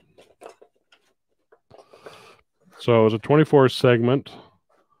 So it's a 24 segment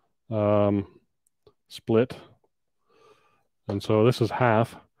split. And so this is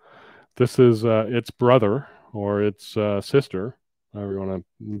half. This is its brother or its sister, however you want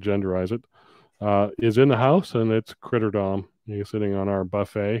to genderize it, is in the house, and it's Critter Dom. He's sitting on our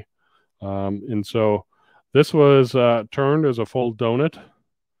buffet. And so this was turned as a full donut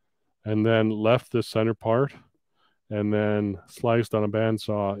and then left this center part and then sliced on a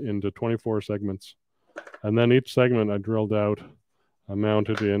bandsaw into 24 segments. And then each segment I drilled out, I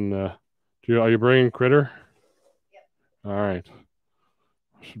mounted in. Are you bringing Critter? Yep. All right.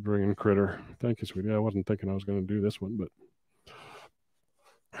 I should bring in Critter. Thank you, sweetie. I wasn't thinking I was going to do this one, but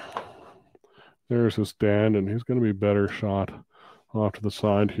there's his stand, and he's going to be better shot off to the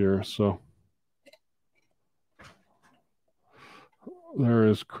side here. So there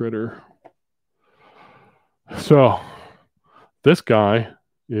is Critter. So this guy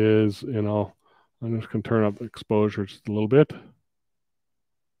is, I'm just going to turn up the exposure just a little bit.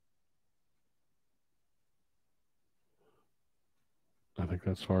 I think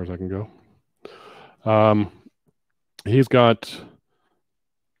that's as far as I can go. He's got,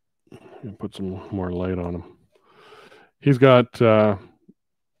 put some more light on him. He's got 12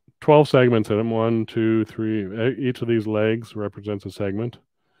 segments in him. 1, 2, 3. Each of these legs represents a segment.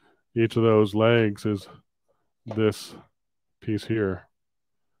 Each of those legs is this piece here.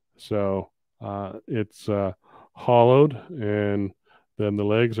 So it's hollowed, and then the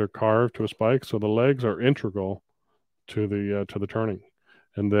legs are carved to a spike. So the legs are integral to the turning.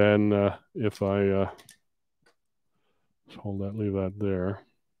 And then if I hold that, leave that there,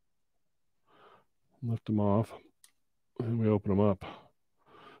 lift them off, and we open them up,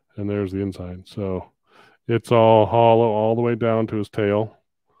 and there's the inside. So it's all hollow all the way down to his tail.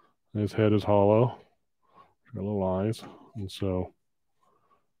 His head is hollow. Got little eyes, and so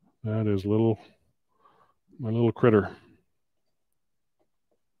that is my little Critter.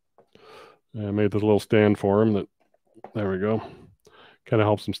 And I made this little stand for him. There we go. Kind of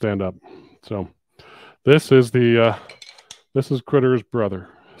helps him stand up. So this is Critter's brother,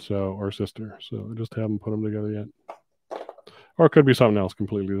 or sister. So I just haven't put them together yet. Or it could be something else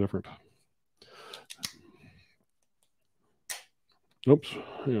completely different. Oops.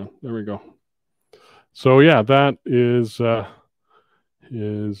 Yeah, there we go. So yeah, that is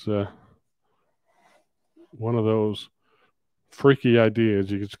one of those freaky ideas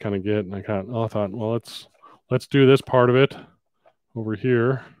you just kind of get. And I thought, well, let's do this part of it over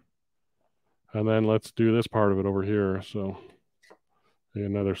here, and then let's do this part of it over here. So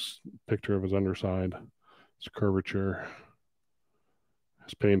another picture of his underside, his curvature,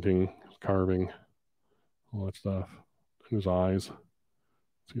 his painting, his carving, all that stuff. And his eyes.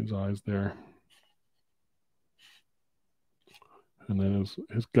 See his eyes there. And then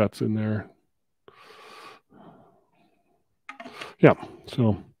his guts in there. Yeah,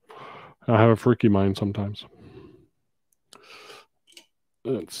 so I have a freaky mind sometimes.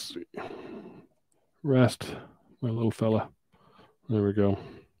 Let's see. Rest, my little fella. There we go.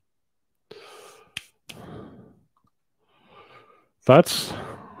 That's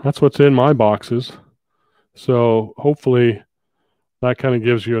what's in my boxes. So hopefully that kind of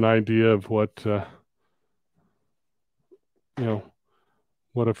gives you an idea of what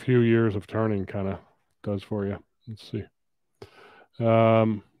what a few years of turning kind of does for you. Let's see.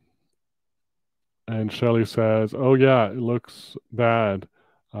 And Shelley says, "Oh yeah, it looks bad."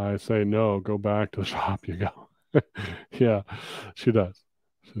 I say, "No, go back to the shop you go." Yeah, she does.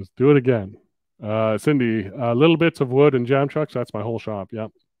 She says, "Do it again." Cindy, little bits of wood and jam trucks. That's my whole shop. Yeah.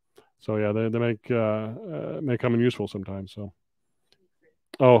 So yeah, they may come in useful sometimes. So,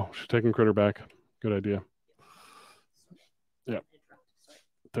 oh, she's taking critter back. Good idea. Yeah.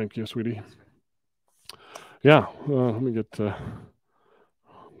 Thank you, sweetie. Yeah. Let me get.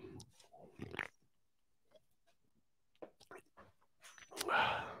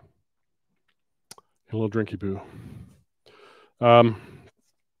 A little drinky poo. So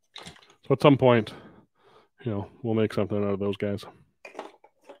at some point, we'll make something out of those guys.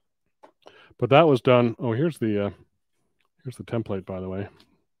 But that was done. Oh, here's the template, by the way.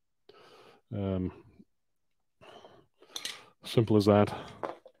 Simple as that.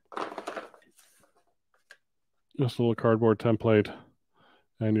 Just a little cardboard template,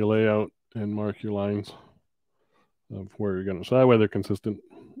 and you lay out and mark your lines of where you're going to. So that way they're consistent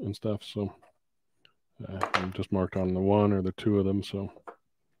and stuff. So I'm just marked on the one or the two of them. So,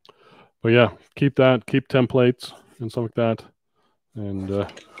 but yeah, keep templates and stuff like that, and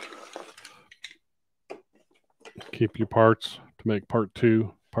keep your parts to make part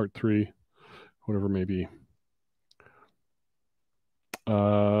 2, part 3, whatever it may be.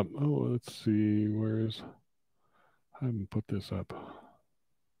 Let's see, I haven't put this up.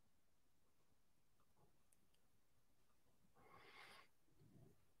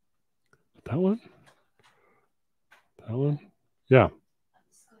 That one? Yeah.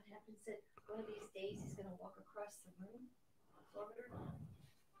 Scott happens that one of these days he's going to walk across the room.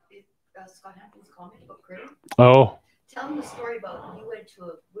 Scott Hampton's comment about critter. Oh. Tell him the story about you went to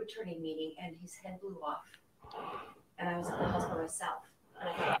a wood turning meeting and his head blew off. And I was at the house by myself.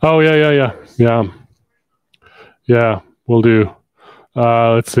 Oh, yeah. Yeah, we'll do.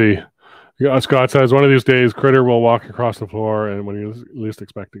 Let's see. Scott says one of these days critter will walk across the floor and when you're least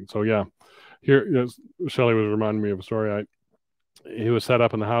expecting. So yeah. Here, Shelley was reminding me of a story. He was set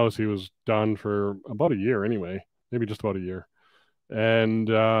up in the house. He was done for about a year anyway, maybe just about a year. And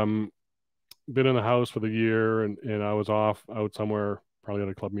been in the house for the year, and I was off out somewhere, probably at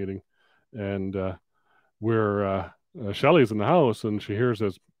a club meeting. And Shelley's in the house, and she hears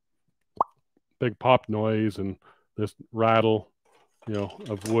this big pop noise and this rattle,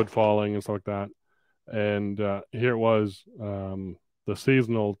 of wood falling and stuff like that. And here it was, the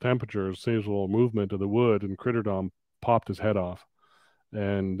seasonal temperatures, seasonal movement of the wood, and Critterdom popped his head off,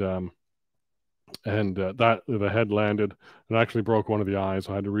 and that the head landed and actually broke one of the eyes.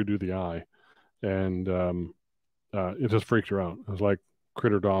 So I had to redo the eye, and it just freaked her out. It was like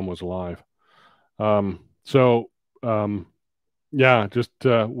Critterdom was alive. Yeah, just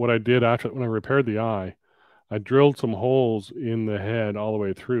what I did after when I repaired the eye, I drilled some holes in the head all the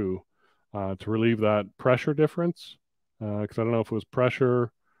way through to relieve that pressure difference. Because I don't know if it was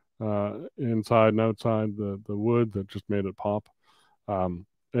pressure inside and outside the wood that just made it pop.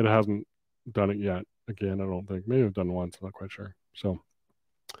 It hasn't done it yet. Again, I don't think. Maybe I've done once. I'm not quite sure. So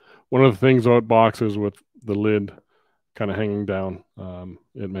one of the things about boxes with the lid kind of hanging down,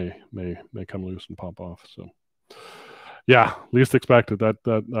 it may come loose and pop off. So yeah, least expected.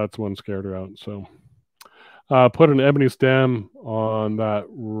 That's one scared her out. So put an ebony stem on that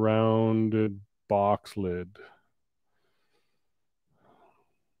rounded box lid.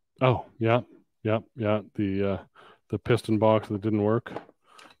 Oh, yeah. The piston box that didn't work.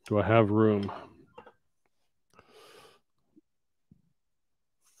 Do I have room?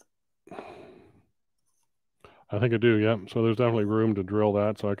 I think I do, yeah. So there's definitely room to drill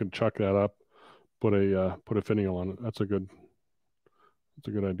that, so I could chuck that up, put a finial on it. That's a good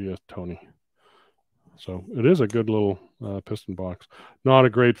idea, Tony. So it is a good little piston box. Not a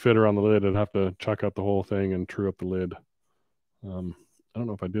great fitter on the lid. I'd have to chuck out the whole thing and true up the lid. I don't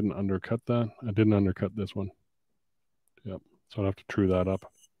know if I didn't undercut that. I didn't undercut this one. Yep. So I'd have to true that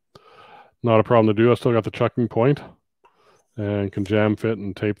up. Not a problem to do. I still got the chucking point and can jam fit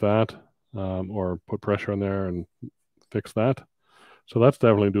and tape that, or put pressure on there and fix that. So that's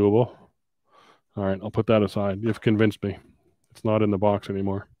definitely doable. All right, I'll put that aside. You've convinced me. It's not in the box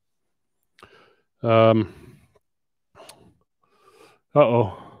anymore. Uh-oh.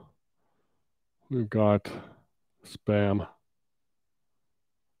 We've got spam.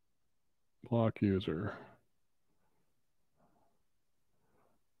 Block user.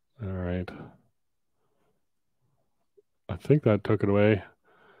 All right. I think that took it away.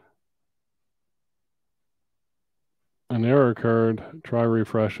 An error occurred. Try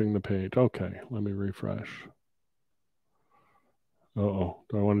refreshing the page. Okay, let me refresh. Uh-oh.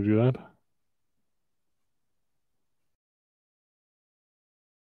 Do I want to do that?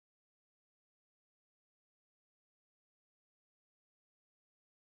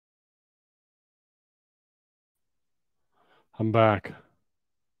 I'm back.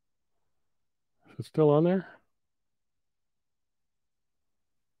 Is it still on there?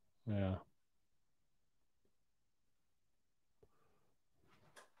 Yeah.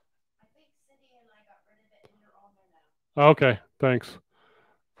 I think Cindy and I got rid of it, and you're on there now. Okay, thanks.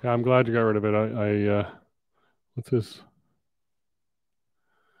 Yeah, I'm glad you got rid of it. What's this?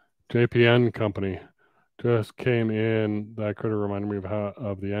 JPN company just came in. That critter reminded me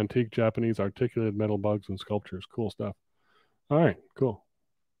of the antique Japanese articulated metal bugs and sculptures. Cool stuff. All right, cool.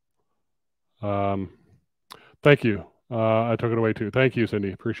 Thank you. I took it away too. Thank you,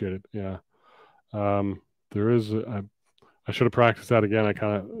 Cindy. Appreciate it. Yeah. There is. I should have practiced that again.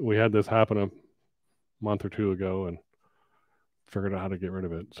 We had this happen a month or two ago and figured out how to get rid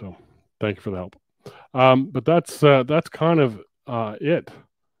of it. So thank you for the help. But that's kind of it.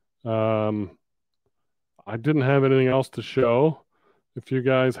 I didn't have anything else to show. If you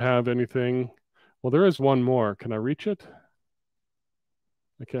guys have anything, well, there is one more. Can I reach it?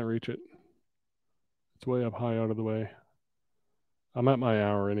 I can't reach it. It's way up high out of the way. I'm at my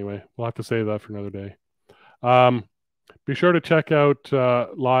hour anyway. We'll have to save that for another day. Be sure to check out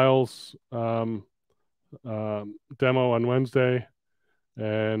Lyle's demo on Wednesday,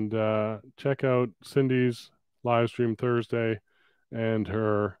 and check out Cindy's live stream Thursday and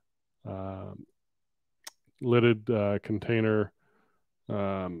her lidded container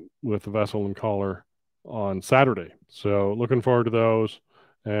with the vessel and collar on Saturday. So looking forward to those,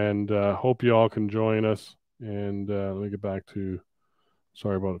 and hope you all can join us. And let me get back to,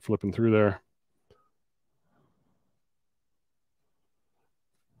 sorry about flipping through there.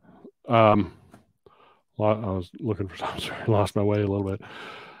 I was looking for something. Sorry, lost my way a little bit.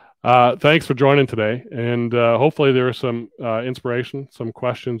 Thanks for joining today, and hopefully there is some inspiration, some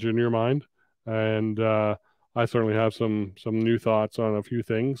questions in your mind, and I certainly have some new thoughts on a few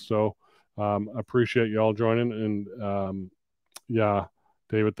things. So appreciate you all joining, and yeah,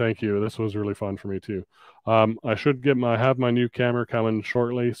 David, thank you. This was really fun for me too. I should have my new camera coming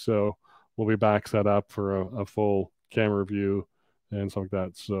shortly, so we'll be back set up for a full camera view and stuff like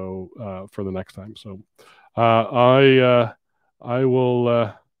that. So for the next time, so I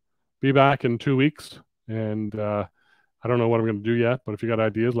will be back in 2 weeks, and I don't know what I'm going to do yet, but if you got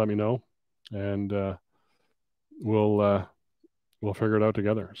ideas, let me know, and we'll figure it out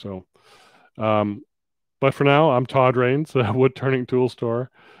together. So, but for now, I'm Todd Rains, Wood Turning Tool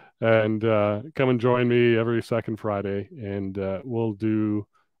Store, and come and join me every second Friday, and we'll do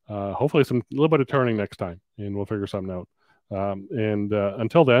hopefully a little bit of turning next time, and we'll figure something out. And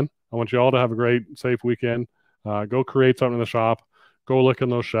until then, I want you all to have a great, safe weekend. Go create something in the shop. Go look in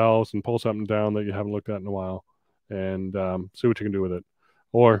those shelves and pull something down that you haven't looked at in a while, and see what you can do with it,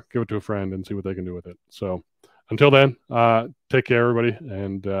 or give it to a friend and see what they can do with it. So until then, take care, everybody,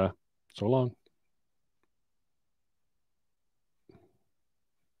 and so long.